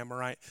complete. The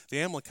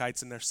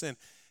Amalekites and their sin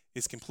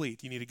is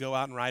complete. You need to go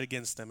out and fight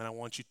against them, and I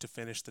want you to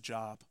finish the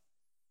job.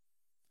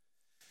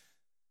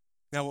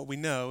 Now, what we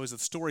know is that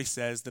the story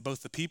says that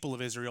both the people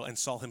of Israel and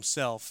Saul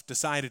himself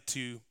decided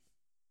to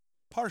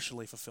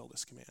partially fulfill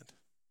this command.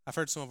 I've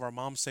heard some of our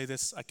moms say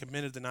this. I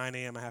committed the 9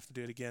 a.m. I have to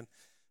do it again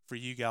for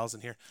you gals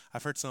in here.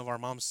 I've heard some of our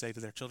moms say to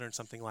their children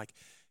something like,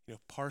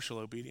 partial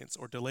obedience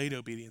or delayed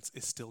obedience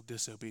is still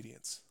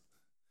disobedience.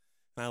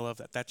 And I love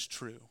that. That's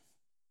true.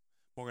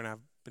 Morgan and I have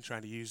been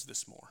trying to use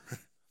this more.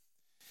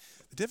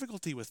 The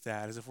difficulty with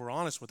that is, if we're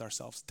honest with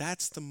ourselves,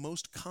 that's the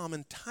most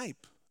common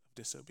type of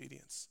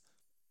disobedience.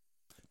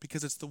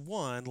 Because it's the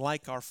one,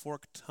 like our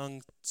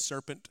fork-tongued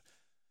serpent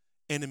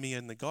enemy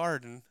in the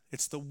garden,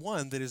 it's the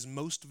one that is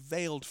most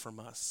veiled from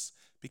us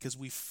because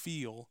we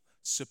feel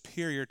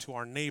superior to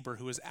our neighbor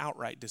who is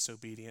outright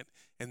disobedient,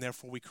 and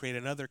therefore we create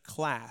another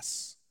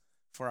class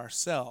for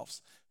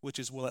ourselves, which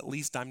is, well, at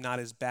least I'm not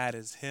as bad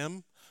as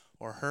him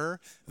or her,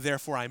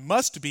 therefore I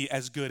must be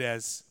as good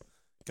as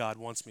God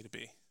wants me to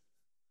be.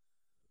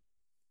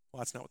 Well,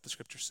 that's not what the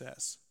scripture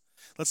says.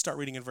 Let's start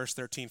reading in verse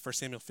 13, 1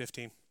 Samuel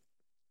 15.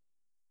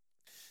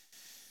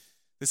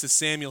 This is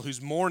Samuel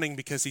who's mourning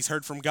because he's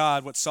heard from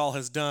God what Saul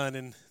has done,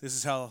 and this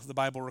is how the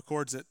Bible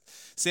records it.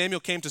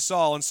 Samuel came to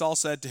Saul, and Saul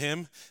said to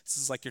him, this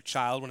is like your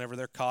child whenever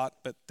they're caught,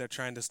 but they're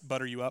trying to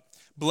butter you up.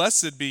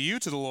 Blessed be you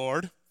to the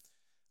Lord.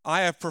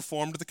 I have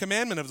performed the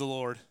commandment of the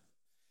Lord.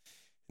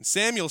 And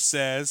Samuel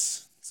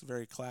says, it's a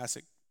very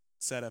classic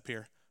setup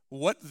here,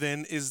 what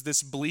then is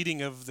this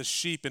bleating of the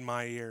sheep in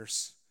my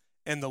ears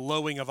and the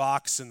lowing of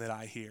oxen that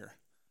I hear?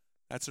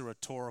 That's a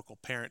rhetorical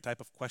parent type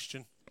of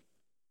question.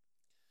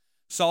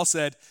 Saul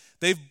said,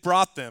 they've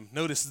brought them.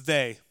 Notice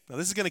they. Now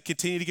this is going to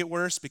continue to get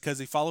worse because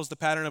he follows the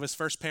pattern of his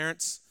first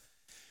parents.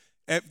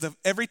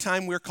 Every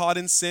time we're caught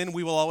in sin,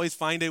 we will always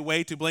find a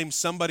way to blame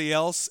somebody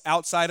else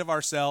outside of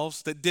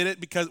ourselves that did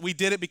it because we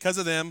did it because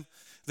of them.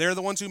 They're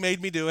the ones who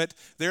made me do it.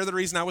 They're the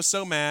reason I was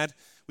so mad.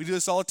 We do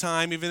this all the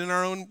time, even in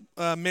our own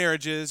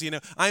marriages. You know,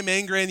 I'm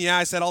angry and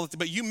I said all the time,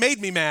 but you made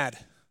me mad.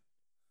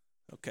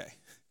 Okay,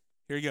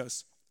 here he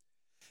goes.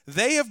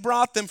 They have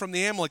brought them from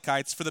the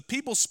Amalekites, for the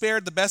people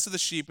spared the best of the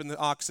sheep and the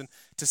oxen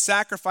to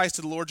sacrifice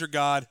to the Lord your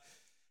God,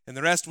 and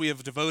the rest we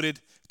have devoted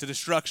to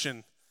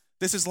destruction.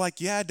 This is like,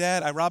 yeah,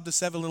 Dad, I robbed the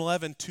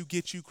 7-Eleven to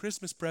get you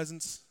Christmas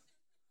presents.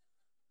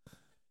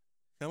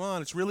 Come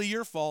on, it's really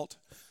your fault.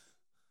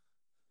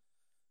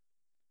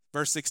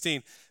 Verse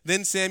 16,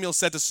 then Samuel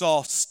said to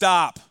Saul,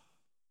 stop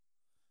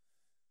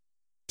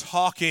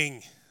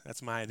talking.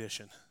 That's my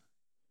addition.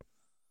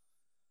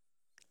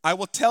 I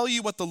will tell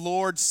you what the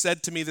Lord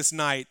said to me this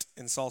night.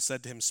 And Saul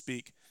said to him,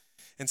 speak.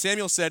 And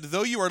Samuel said,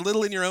 though you are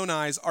little in your own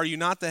eyes, are you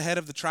not the head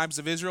of the tribes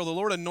of Israel? The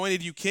Lord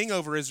anointed you king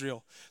over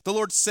Israel. The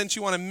Lord sent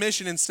you on a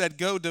mission and said,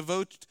 go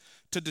devote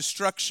to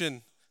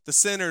destruction the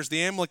sinners,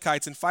 the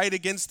Amalekites, and fight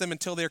against them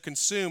until they are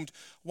consumed.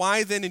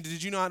 Why then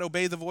did you not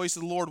obey the voice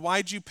of the Lord?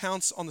 Why did you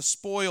pounce on the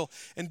spoil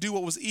and do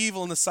what was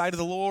evil in the sight of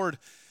the Lord?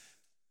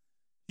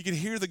 You can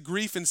hear the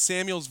grief in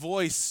Samuel's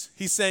voice.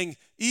 He's saying,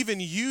 even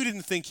you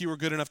didn't think you were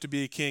good enough to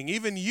be a king.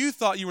 Even you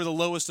thought you were the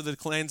lowest of the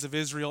clans of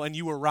Israel, and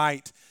you were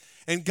right.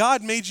 And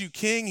God made you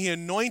king. He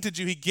anointed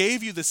you. He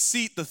gave you the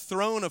seat, the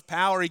throne of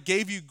power. He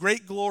gave you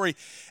great glory.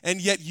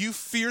 And yet you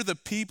fear the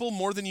people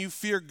more than you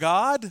fear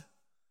God?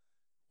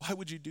 Why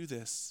would you do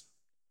this?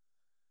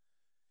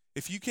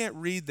 If you can't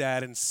read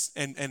that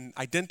and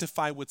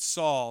identify with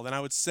Saul, then I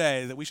would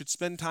say that we should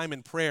spend time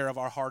in prayer of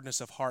our hardness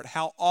of heart.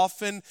 How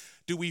often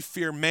do we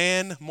fear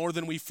man more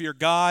than we fear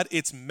God?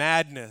 It's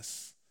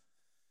madness.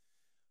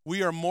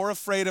 We are more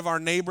afraid of our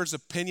neighbor's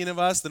opinion of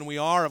us than we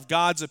are of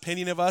God's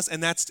opinion of us,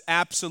 and that's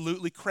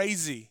absolutely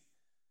crazy.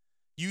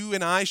 You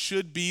and I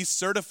should be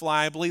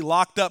certifiably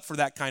locked up for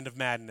that kind of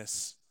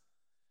madness.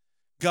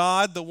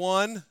 God, the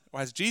one, or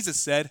as Jesus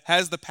said,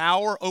 has the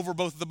power over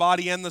both the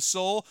body and the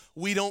soul.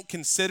 We don't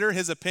consider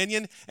his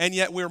opinion, and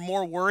yet we're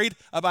more worried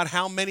about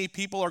how many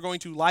people are going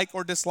to like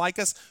or dislike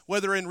us,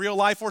 whether in real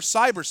life or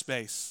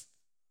cyberspace.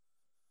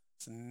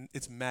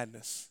 It's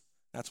madness.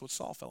 That's what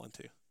Saul fell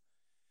into.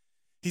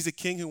 He's a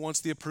king who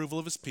wants the approval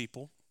of his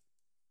people,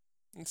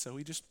 and so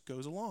he just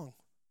goes along.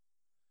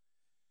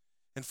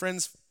 And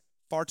friends,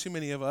 far too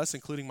many of us,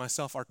 including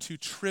myself, are too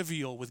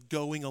trivial with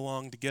going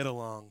along to get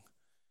along,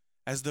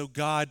 as though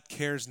God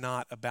cares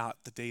not about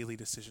the daily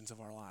decisions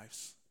of our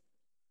lives.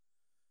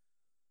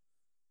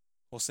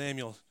 Well,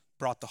 Samuel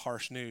brought the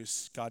harsh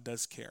news. God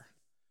does care.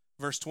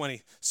 Verse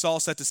 20,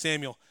 Saul said to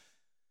Samuel,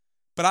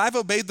 but I've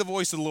obeyed the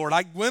voice of the Lord.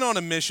 I went on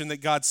a mission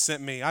that God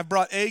sent me. I've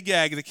brought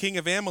Agag, the king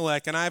of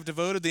Amalek, and I have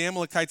devoted the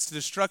Amalekites to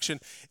destruction.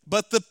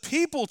 But the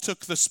people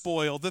took the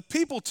spoil. The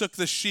people took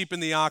the sheep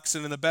and the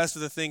oxen and the best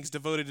of the things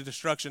devoted to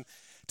destruction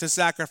to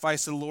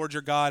sacrifice to the Lord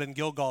your God in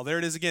Gilgal. There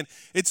it is again.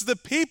 It's the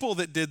people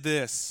that did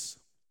this.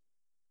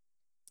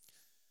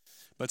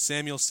 But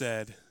Samuel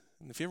said,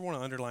 and if you ever want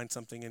to underline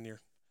something in your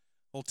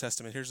Old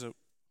Testament,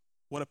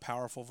 what a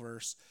powerful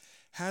verse.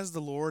 Has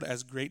the Lord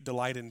as great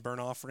delight in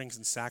burnt offerings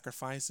and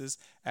sacrifices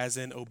as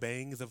in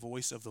obeying the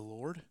voice of the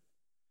Lord?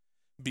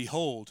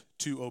 Behold,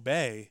 to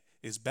obey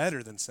is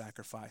better than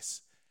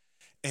sacrifice,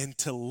 and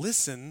to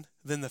listen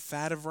than the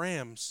fat of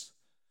rams.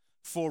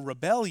 For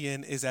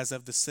rebellion is as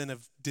of the sin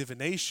of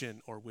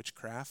divination or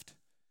witchcraft,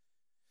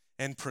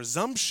 and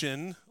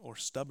presumption or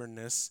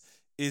stubbornness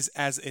is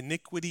as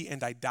iniquity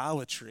and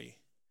idolatry.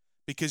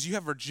 Because you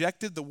have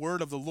rejected the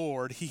word of the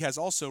Lord, he has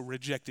also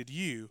rejected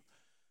you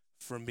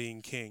from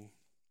being king.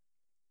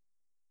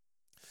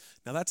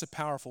 Now that's a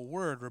powerful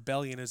word.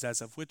 Rebellion is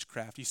as of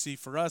witchcraft. You see,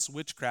 for us,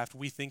 witchcraft,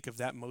 we think of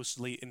that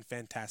mostly in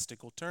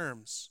fantastical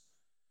terms.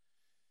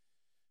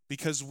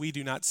 Because we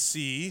do not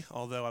see,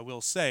 although I will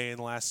say in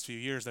the last few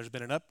years there's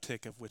been an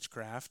uptick of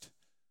witchcraft,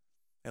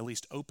 at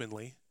least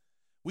openly.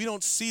 We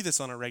don't see this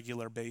on a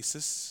regular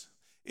basis.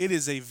 It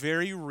is a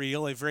very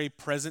real, a very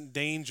present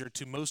danger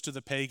to most of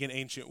the pagan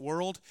ancient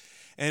world,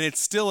 and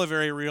it's still a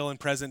very real and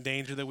present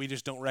danger that we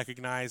just don't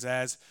recognize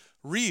as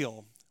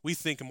real. We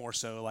think more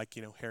so like,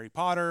 Harry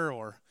Potter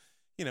or,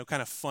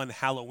 kind of fun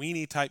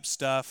Halloween-y type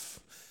stuff.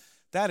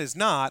 That is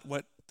not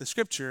what the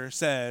scripture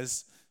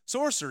says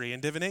sorcery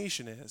and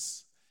divination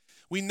is.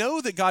 We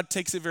know that God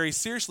takes it very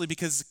seriously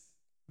because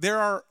there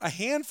are a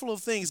handful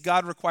of things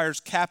God requires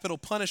capital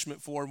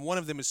punishment for, and one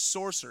of them is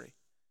sorcery.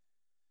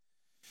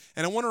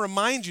 And I want to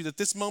remind you that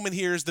this moment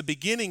here is the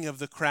beginning of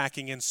the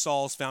cracking in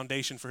Saul's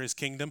foundation for his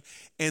kingdom,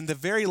 and the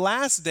very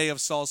last day of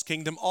Saul's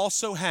kingdom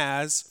also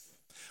has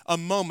a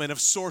moment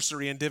of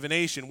sorcery and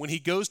divination when he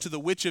goes to the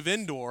witch of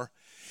Endor,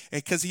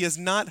 because he has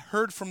not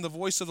heard from the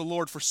voice of the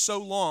Lord for so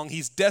long.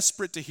 He's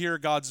desperate to hear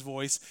God's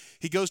voice.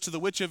 He goes to the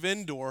witch of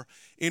Endor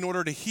in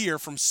order to hear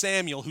from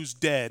Samuel, who's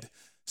dead.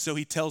 So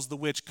he tells the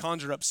witch,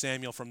 conjure up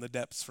Samuel from the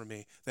depths for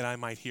me, that I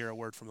might hear a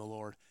word from the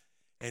Lord.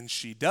 And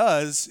she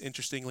does,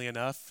 interestingly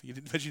enough.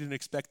 But you didn't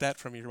expect that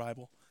from your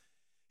Bible.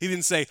 He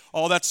didn't say,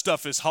 oh, that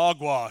stuff is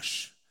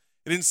hogwash.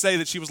 It didn't say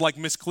that she was like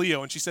Miss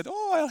Cleo and she said,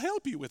 oh, I'll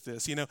help you with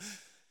this.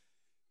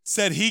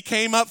 Said he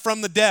came up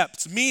from the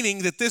depths,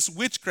 meaning that this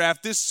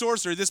witchcraft, this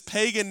sorcery, this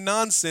pagan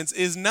nonsense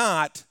is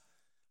not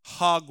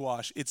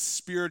hogwash. It's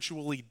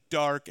spiritually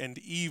dark and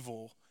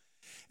evil.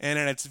 And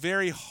at its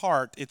very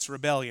heart, it's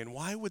rebellion.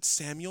 Why would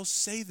Samuel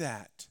say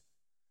that?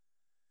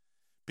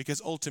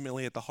 Because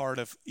ultimately at the heart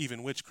of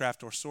even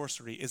witchcraft or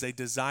sorcery is a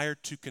desire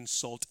to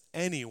consult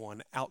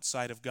anyone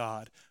outside of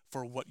God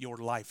for what your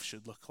life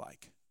should look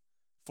like,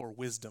 for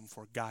wisdom,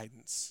 for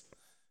guidance,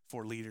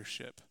 for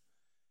leadership.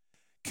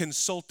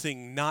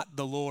 Consulting not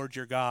the Lord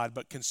your God,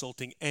 but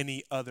consulting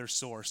any other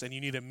source, and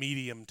you need a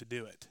medium to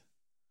do it.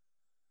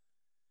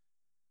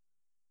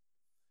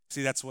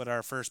 See, that's what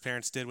our first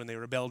parents did when they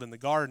rebelled in the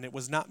garden. It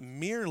was not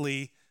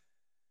merely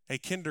a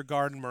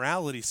kindergarten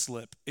morality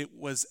slip. It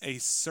was a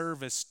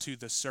service to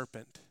the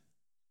serpent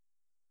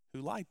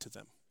who lied to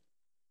them.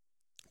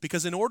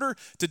 Because in order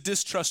to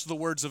distrust the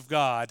words of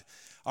God,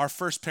 our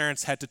first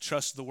parents had to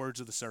trust the words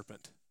of the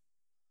serpent.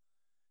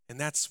 And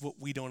that's what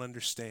we don't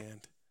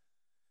understand,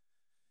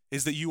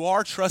 is that you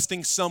are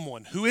trusting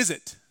someone. Who is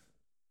it?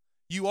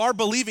 You are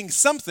believing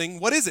something.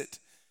 What is it?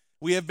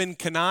 We have been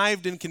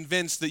connived and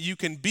convinced that you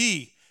can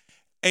be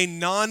a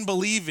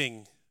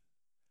non-believing,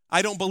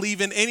 I don't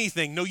believe in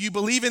anything. No, you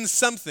believe in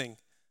something.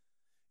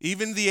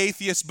 Even the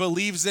atheist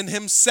believes in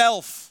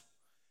himself.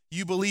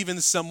 You believe in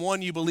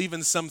someone, you believe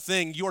in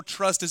something. Your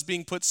trust is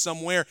being put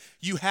somewhere.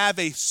 You have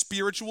a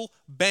spiritual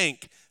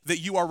bank that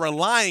you are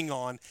relying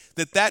on,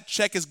 that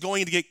check is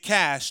going to get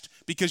cashed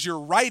because you're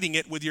writing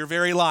it with your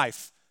very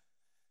life.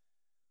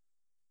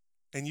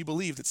 And you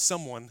believe that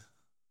someone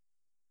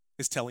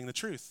is telling the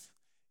truth,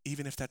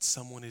 even if that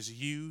someone is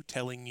you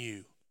telling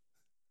you.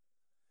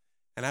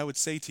 And I would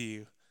say to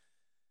you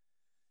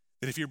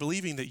that if you're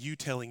believing that you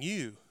telling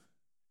you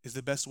is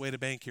the best way to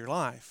bank your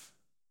life,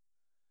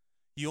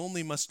 you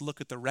only must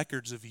look at the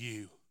records of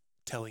you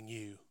telling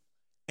you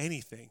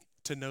anything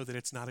to know that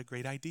it's not a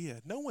great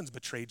idea. No one's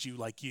betrayed you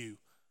like you.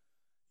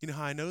 You know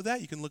how I know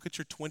that? You can look at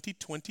your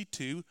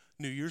 2022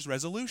 New Year's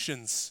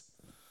resolutions.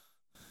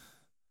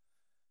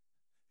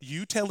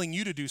 You telling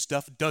you to do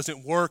stuff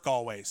doesn't work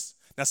always.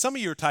 Now, some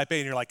of you are type A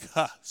and you're like,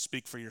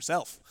 speak for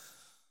yourself.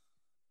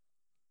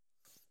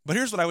 But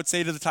here's what I would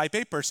say to the type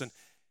A person.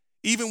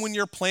 Even when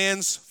your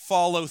plans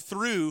follow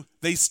through,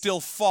 they still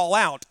fall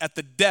out at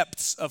the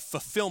depths of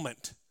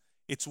fulfillment.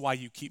 It's why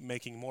you keep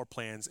making more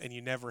plans, and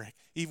you never,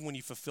 even when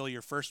you fulfill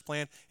your first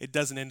plan, it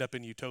doesn't end up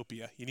in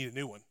utopia. You need a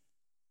new one.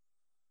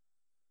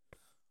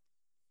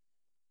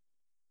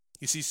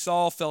 You see,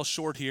 Saul fell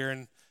short here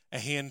in a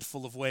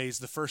handful of ways.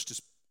 The first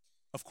is,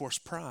 of course,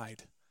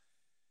 pride.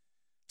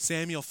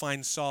 Samuel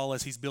finds Saul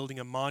as he's building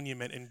a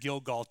monument in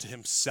Gilgal to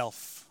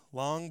himself.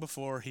 Long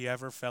before he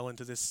ever fell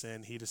into this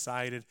sin, he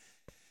decided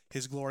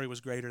his glory was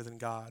greater than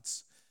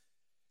God's.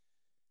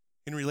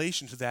 In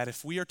relation to that,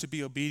 if we are to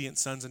be obedient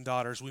sons and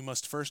daughters, we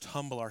must first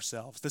humble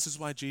ourselves. This is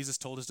why Jesus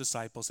told his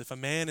disciples, if a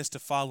man is to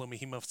follow me,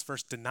 he must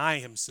first deny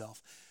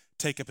himself,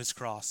 take up his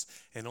cross,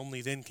 and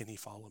only then can he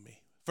follow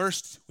me.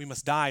 First, we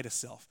must die to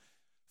self.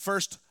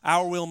 First,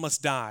 our will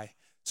must die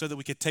so that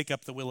we can take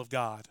up the will of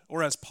God.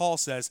 Or as Paul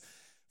says,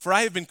 for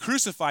I have been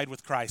crucified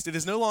with Christ. It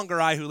is no longer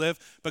I who live,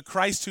 but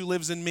Christ who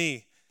lives in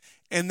me.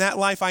 And that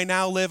life I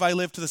now live, I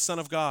live to the Son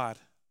of God.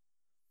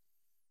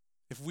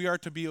 If we are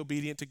to be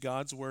obedient to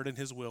God's word and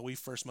his will, we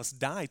first must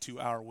die to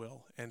our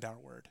will and our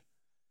word.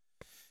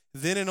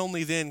 Then and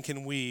only then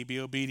can we be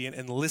obedient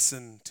and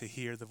listen to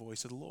hear the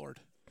voice of the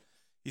Lord.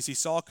 You see,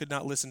 Saul could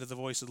not listen to the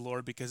voice of the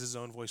Lord because his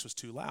own voice was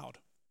too loud.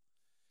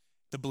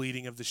 The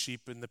bleating of the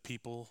sheep and the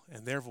people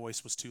and their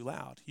voice was too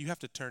loud. You have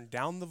to turn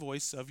down the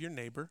voice of your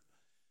neighbor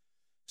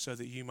so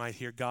that you might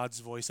hear God's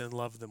voice and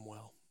love them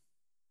well.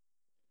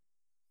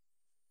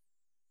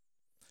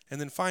 And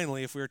then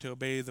finally, if we are to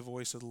obey the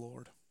voice of the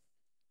Lord,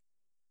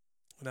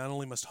 we not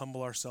only must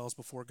humble ourselves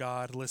before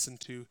God, listen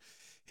to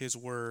his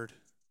word,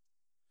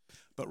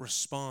 but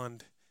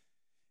respond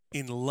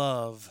in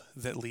love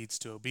that leads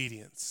to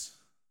obedience.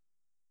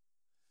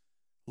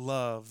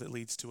 Love that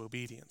leads to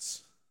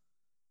obedience.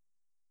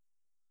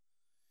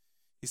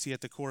 You see,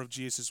 at the core of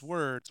Jesus'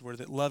 words were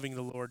that loving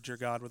the Lord your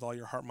God with all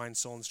your heart, mind,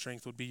 soul, and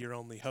strength would be your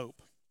only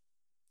hope.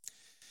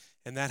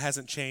 And that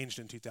hasn't changed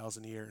in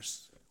 2,000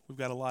 years. We've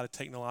got a lot of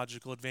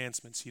technological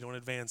advancements. You don't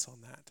advance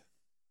on that.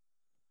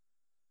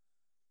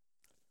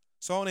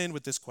 So I want to end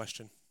with this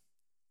question.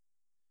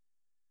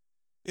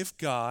 If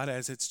God,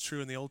 as it's true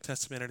in the Old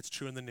Testament and it's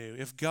true in the New,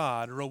 if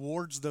God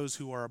rewards those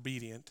who are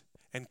obedient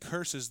and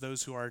curses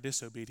those who are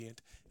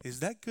disobedient,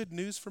 is that good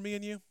news for me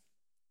and you?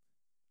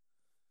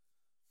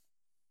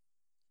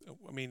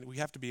 I mean, we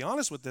have to be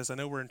honest with this. I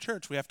know we're in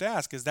church. We have to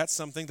ask, is that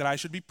something that I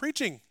should be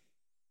preaching?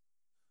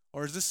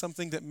 Or is this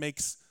something that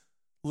makes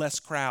less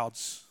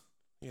crowds?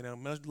 You know,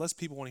 less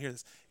people want to hear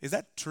this. Is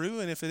that true?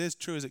 And if it is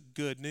true, is it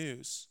good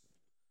news?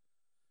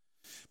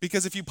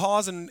 Because if you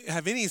pause and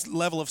have any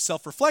level of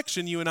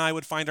self-reflection, you and I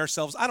would find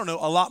ourselves, I don't know,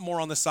 a lot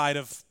more on the side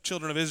of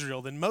children of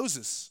Israel than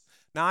Moses.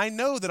 Now, I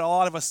know that a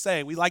lot of us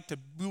say we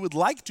would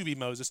like to be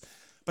Moses,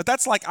 but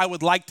that's like I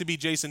would like to be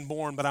Jason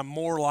Bourne, but I'm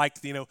more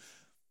like, the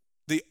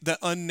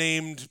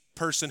unnamed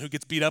person who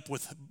gets beat up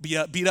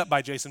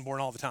by Jason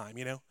Bourne all the time,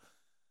 And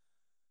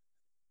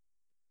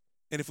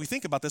if we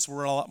think about this,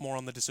 we're a lot more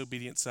on the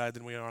disobedient side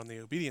than we are on the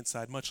obedient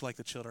side, much like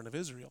the children of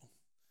Israel.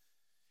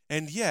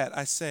 And yet,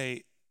 I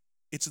say,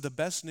 it's the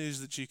best news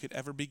that you could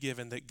ever be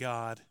given that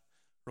God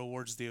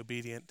rewards the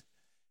obedient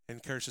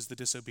and curses the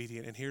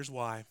disobedient. And here's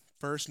why.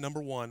 First, number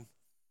one,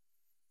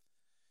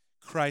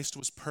 Christ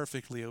was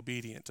perfectly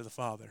obedient to the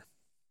Father.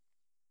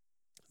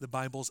 The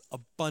Bible's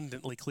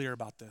abundantly clear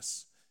about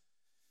this.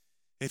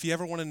 If you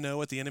ever want to know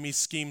what the enemy's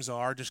schemes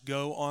are, just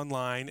go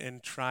online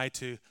and try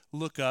to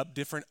look up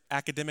different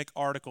academic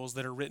articles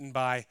that are written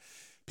by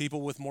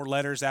people with more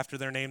letters after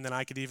their name than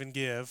I could even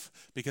give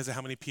because of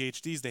how many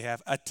PhDs they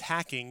have,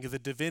 attacking the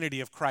divinity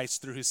of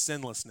Christ through his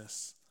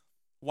sinlessness.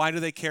 Why do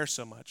they care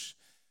so much?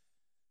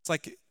 It's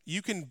like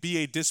you can be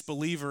a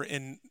disbeliever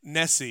in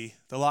Nessie,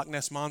 the Loch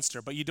Ness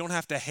Monster, but you don't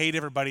have to hate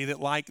everybody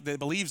that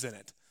believes in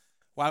it.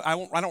 Why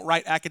I don't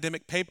write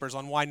academic papers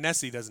on why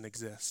Nessie doesn't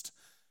exist.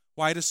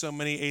 Why do so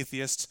many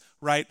atheists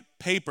write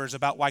papers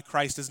about why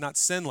Christ is not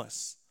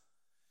sinless?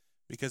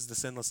 Because the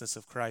sinlessness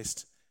of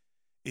Christ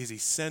is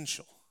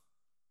essential.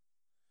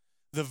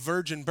 The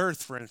virgin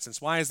birth, for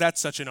instance, why is that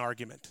such an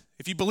argument?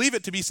 If you believe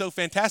it to be so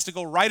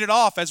fantastical, write it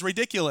off as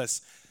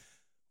ridiculous.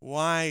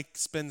 Why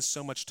spend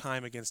so much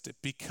time against it?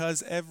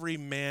 Because every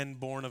man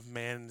born of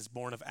man is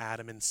born of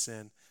Adam in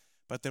sin.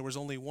 But there was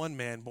only one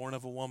man born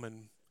of a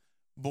woman,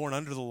 born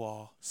under the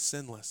law,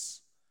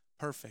 sinless,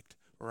 perfect,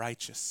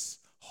 righteous,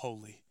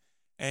 holy.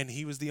 And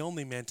he was the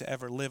only man to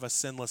ever live a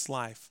sinless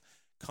life,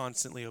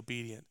 constantly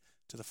obedient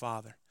to the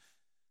Father.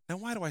 Now,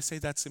 why do I say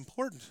that's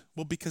important?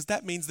 Well, because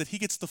that means that he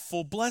gets the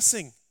full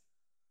blessing.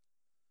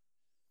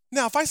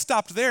 Now, if I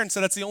stopped there and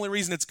said that's the only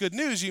reason it's good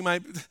news,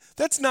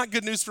 that's not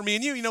good news for me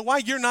and you. You know why?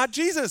 You're not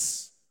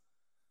Jesus.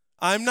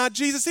 I'm not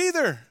Jesus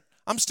either.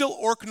 I'm still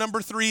orc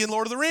number 3 in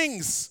Lord of the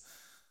Rings.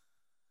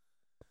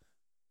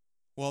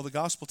 Well, the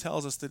gospel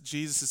tells us that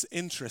Jesus'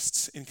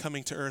 interests in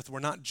coming to earth were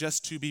not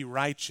just to be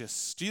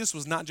righteous. Jesus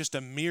was not just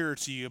a mirror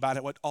to you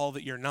about all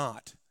that you're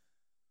not.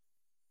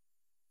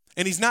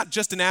 And he's not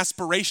just an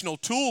aspirational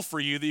tool for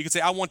you that you can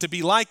say, I want to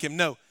be like him.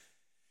 No,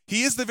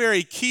 he is the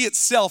very key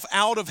itself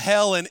out of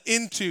hell and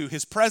into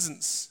his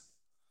presence.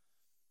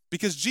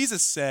 Because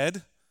Jesus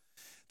said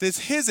that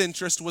his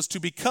interest was to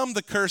become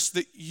the curse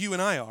that you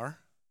and I are,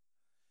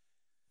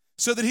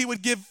 so that he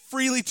would give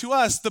freely to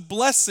us the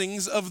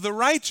blessings of the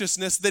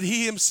righteousness that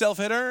he himself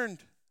had earned.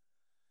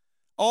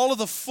 All of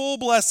the full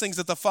blessings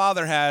that the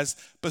Father has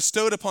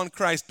bestowed upon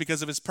Christ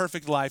because of his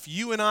perfect life,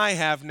 you and I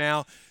have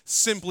now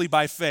simply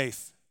by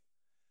faith.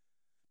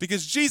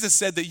 Because Jesus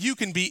said that you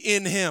can be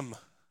in him.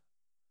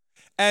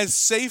 As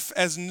safe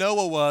as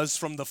Noah was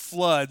from the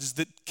floods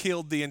that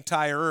killed the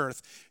entire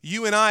earth,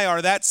 you and I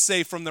are that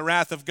safe from the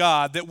wrath of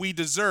God that we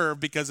deserve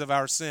because of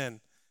our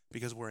sin,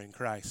 because we're in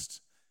Christ,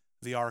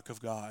 the ark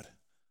of God.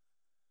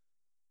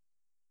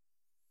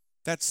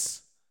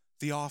 That's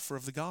the offer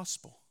of the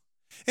gospel.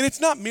 And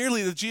it's not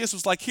merely that Jesus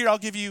was like, here, I'll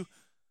give you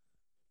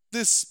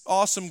this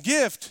awesome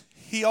gift.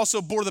 He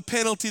also bore the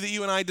penalty that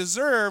you and I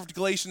deserved,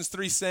 Galatians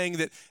 3 saying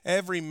that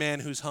every man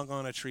who's hung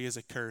on a tree is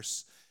a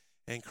curse,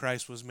 and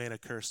Christ was made a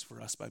curse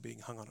for us by being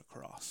hung on a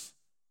cross.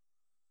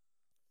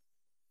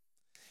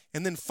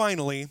 And then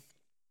finally,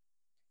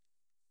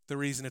 the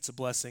reason it's a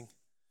blessing,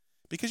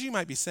 because you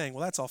might be saying,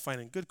 well, that's all fine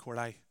and good,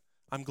 Kort.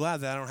 I'm glad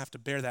that I don't have to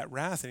bear that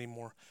wrath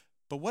anymore.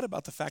 But what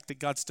about the fact that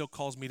God still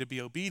calls me to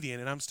be obedient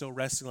and I'm still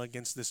wrestling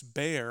against this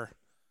bear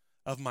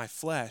of my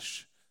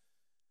flesh?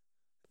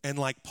 And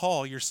like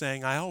Paul, you're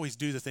saying, I always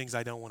do the things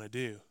I don't want to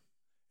do.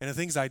 And the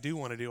things I do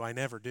want to do, I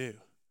never do.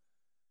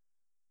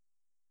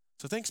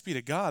 So thanks be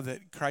to God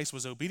that Christ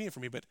was obedient for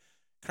me. But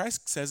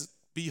Christ says,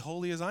 be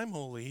holy as I'm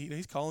holy.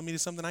 He's calling me to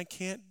something I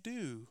can't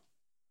do.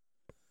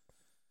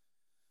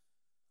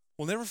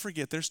 We'll never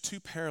forget, there's 2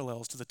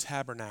 parallels to the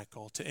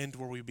tabernacle to end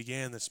where we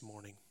began this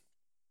morning.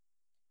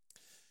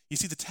 You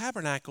see, the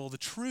tabernacle, the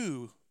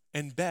true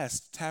and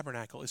best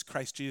tabernacle, is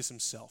Christ Jesus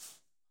himself.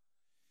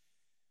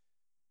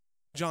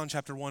 John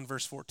chapter 1,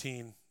 verse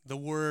 14, the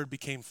Word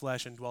became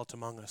flesh and dwelt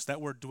among us.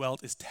 That word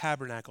dwelt is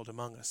tabernacled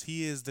among us.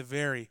 He is the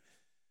very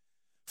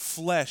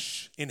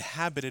flesh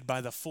inhabited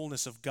by the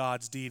fullness of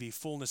God's deity,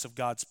 fullness of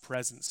God's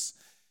presence.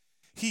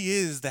 He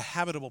is the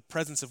habitable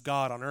presence of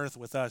God on earth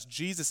with us.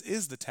 Jesus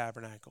is the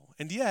tabernacle.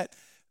 And yet,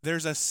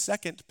 there's a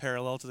second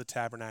parallel to the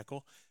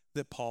tabernacle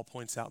that Paul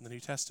points out in the New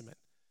Testament,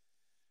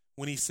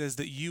 when he says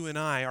that you and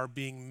I are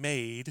being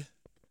made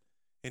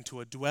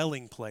into a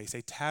dwelling place,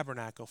 a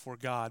tabernacle for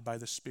God by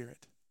the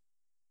Spirit.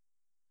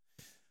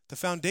 The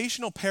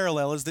foundational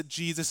parallel is that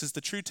Jesus is the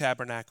true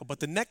tabernacle,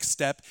 but the next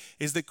step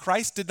is that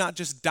Christ did not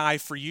just die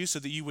for you so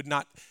that you would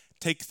not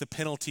take the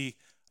penalty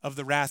of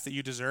the wrath that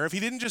you deserve. He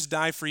didn't just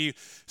die for you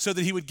so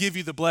that he would give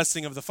you the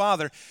blessing of the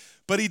Father,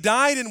 But he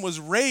died and was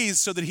raised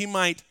so that he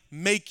might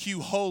make you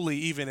holy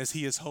even as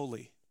he is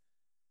holy.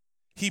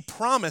 He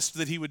promised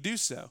that he would do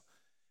so,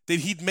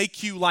 that he'd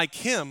make you like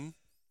him,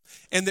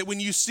 and that when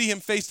you see him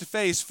face to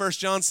face, 1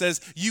 John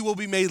says, you will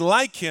be made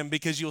like him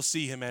because you'll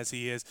see him as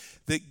he is.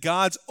 That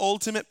God's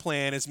ultimate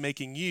plan is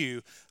making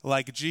you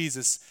like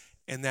Jesus,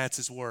 and that's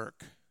his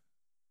work.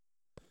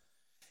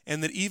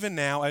 And that even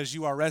now, as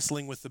you are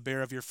wrestling with the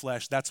bear of your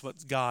flesh, that's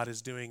what God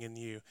is doing in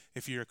you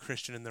if you're a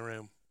Christian in the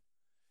room.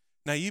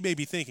 Now, you may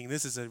be thinking,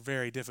 this is a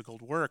very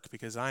difficult work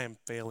because I am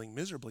failing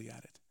miserably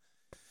at it.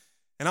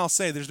 And I'll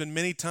say there's been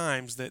many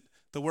times that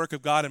the work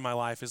of God in my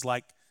life is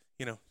like,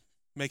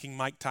 making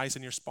Mike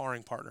Tyson your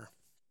sparring partner.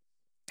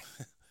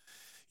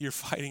 You're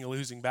fighting a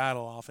losing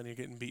battle often, you're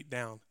getting beat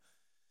down.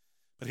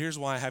 But here's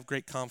why I have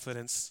great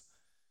confidence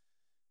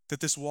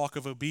that this walk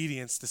of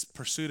obedience, this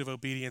pursuit of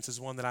obedience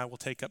is one that I will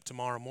take up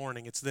tomorrow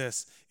morning. It's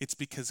this. It's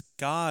because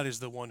God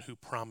is the one who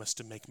promised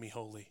to make me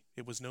holy.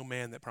 It was no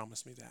man that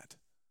promised me that.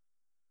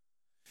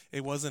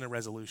 It wasn't a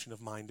resolution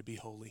of mine to be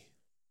holy.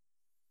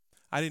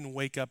 I didn't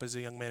wake up as a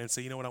young man and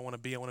say, you know what I want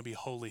to be? I want to be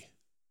holy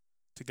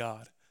to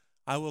God.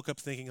 I woke up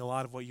thinking a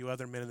lot of what you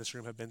other men in this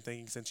room have been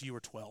thinking since you were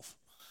 12.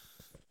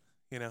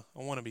 I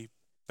want to be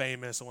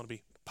famous. I want to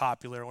be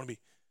popular.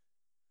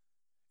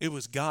 It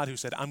was God who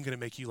said, I'm going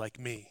to make you like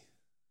me.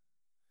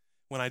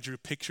 When I drew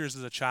pictures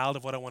as a child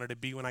of what I wanted to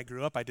be when I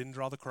grew up, I didn't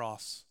draw the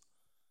cross.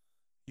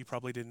 You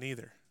probably didn't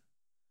either.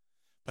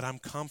 But I'm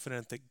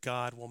confident that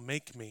God will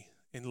make me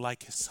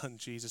like his son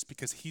Jesus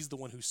because he's the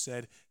one who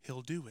said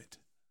he'll do it.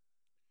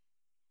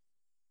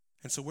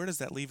 And so where does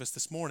that leave us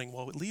this morning?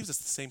 Well, it leaves us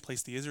the same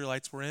place the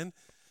Israelites were in,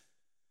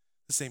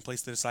 the same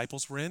place the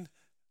disciples were in.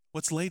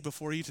 What's laid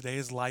before you today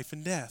is life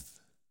and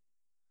death.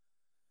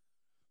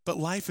 But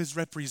life is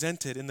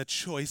represented in the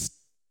choice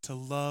to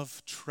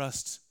love,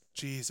 trust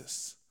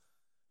Jesus,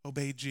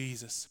 obey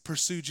Jesus,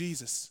 pursue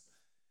Jesus.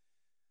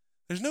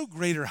 There's no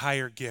greater,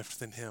 higher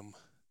gift than him.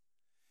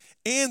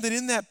 And that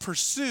in that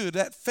pursuit,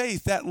 that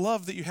faith, that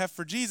love that you have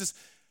for Jesus,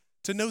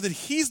 to know that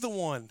he's the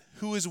one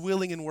who is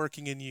willing and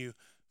working in you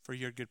for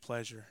your good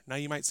pleasure. Now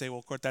you might say,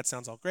 well, Kort, that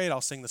sounds all great.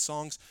 I'll sing the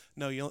songs.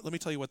 No, let me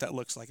tell you what that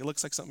looks like. It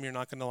looks like something you're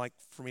not going to like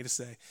for me to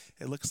say.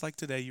 It looks like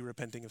today you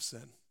repenting of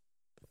sin.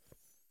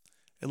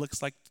 It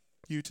looks like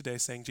you today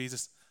saying,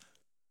 Jesus,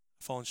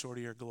 I've fallen short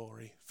of your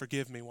glory.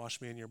 Forgive me, wash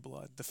me in your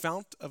blood. The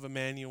fount of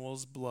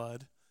Emmanuel's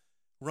blood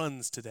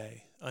runs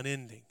today,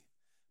 unending.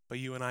 But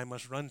you and I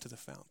must run to the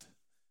fount.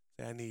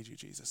 Say, I need you,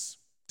 Jesus.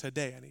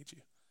 Today I need you.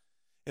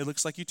 It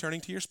looks like you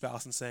turning to your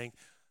spouse and saying,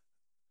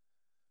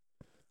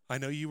 I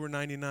know you were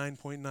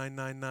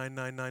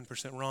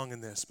 99.99999% wrong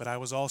in this, but I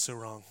was also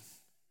wrong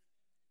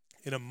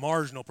in a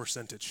marginal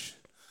percentage.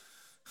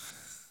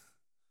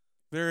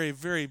 Very,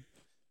 very,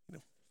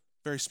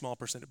 very small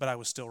percentage, but I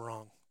was still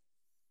wrong.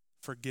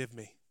 Forgive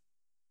me.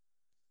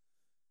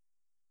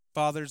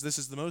 Fathers, this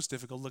is the most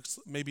difficult.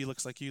 Maybe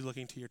looks like you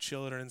looking to your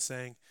children and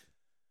saying,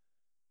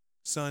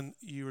 son,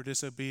 you were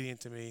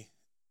disobedient to me,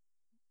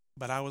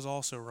 but I was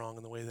also wrong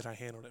in the way that I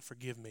handled it.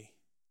 Forgive me.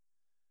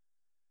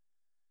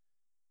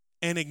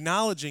 And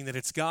acknowledging that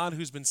it's God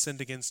who's been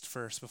sinned against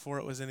first, before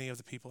it was any of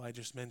the people I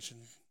just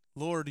mentioned.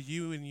 Lord,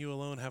 you and you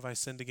alone have I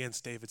sinned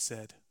against, David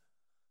said.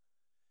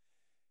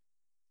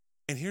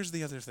 And here's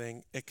the other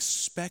thing.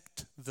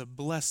 Expect the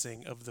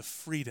blessing of the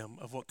freedom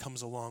of what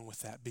comes along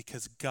with that,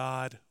 because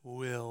God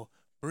will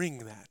bring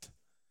that.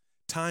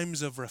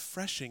 Times of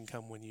refreshing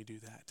come when you do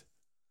that.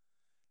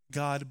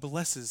 God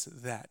blesses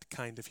that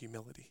kind of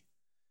humility.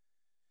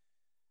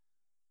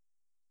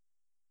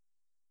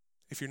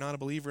 If you're not a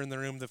believer in the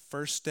room, the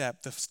first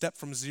step, the step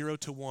from 0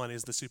 to 1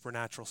 is the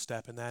supernatural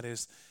step, and that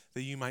is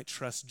that you might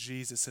trust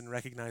Jesus and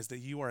recognize that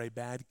you are a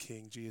bad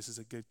king, Jesus is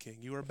a good king.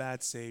 You are a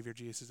bad savior,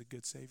 Jesus is a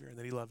good savior, and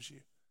that he loves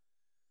you.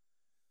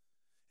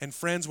 And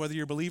friends, whether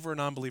you're a believer or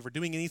non-believer,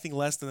 doing anything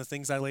less than the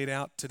things I laid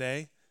out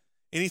today,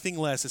 anything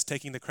less is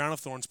taking the crown of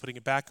thorns, putting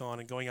it back on,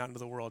 and going out into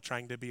the world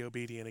trying to be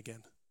obedient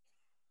again.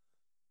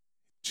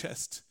 It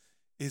just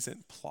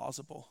isn't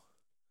plausible.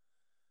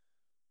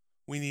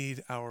 We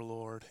need our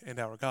Lord and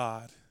our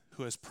God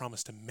who has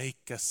promised to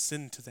make us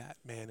into that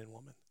man and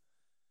woman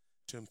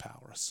to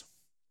empower us.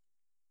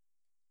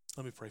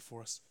 Let me pray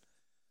for us.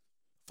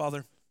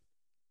 Father,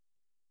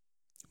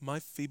 my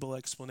feeble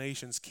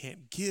explanations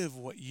can't give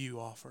what you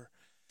offer.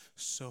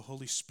 So,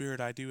 Holy Spirit,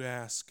 I do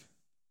ask,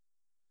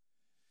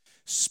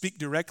 speak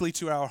directly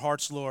to our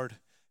hearts, Lord,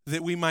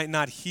 that we might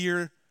not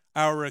hear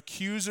our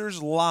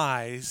accusers'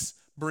 lies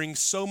bring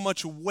so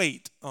much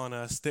weight on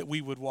us that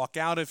we would walk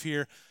out of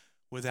here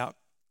without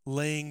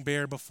laying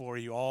bare before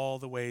you all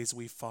the ways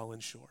we've fallen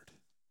short.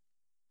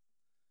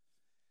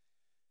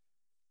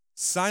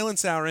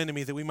 Silence our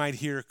enemy that we might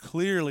hear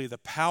clearly the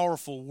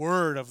powerful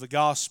word of the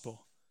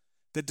gospel,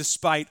 that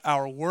despite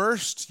our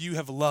worst, you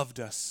have loved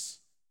us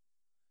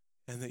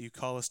and that you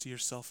call us to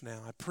yourself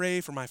now. I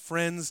pray for my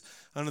friends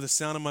under the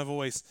sound of my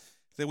voice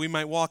that we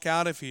might walk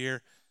out of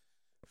here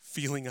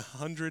feeling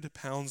 100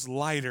 pounds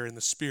lighter in the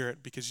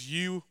spirit because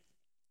you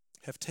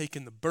have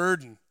taken the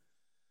burden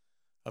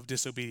of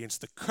disobedience.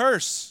 The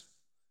curse,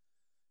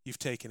 you've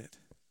taken it.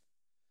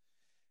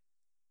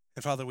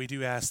 And Father, we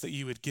do ask that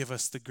you would give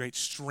us the great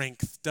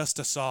strength, dust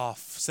us off,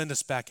 send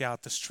us back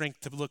out, the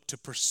strength to look to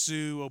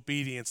pursue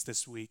obedience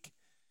this week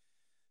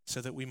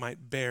so that we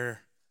might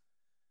bear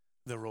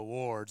the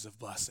rewards of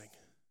blessing.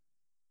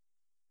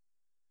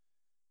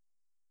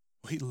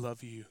 We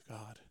love you,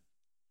 God.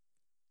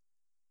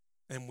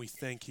 And we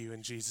thank you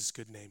in Jesus'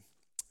 good name.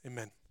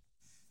 Amen.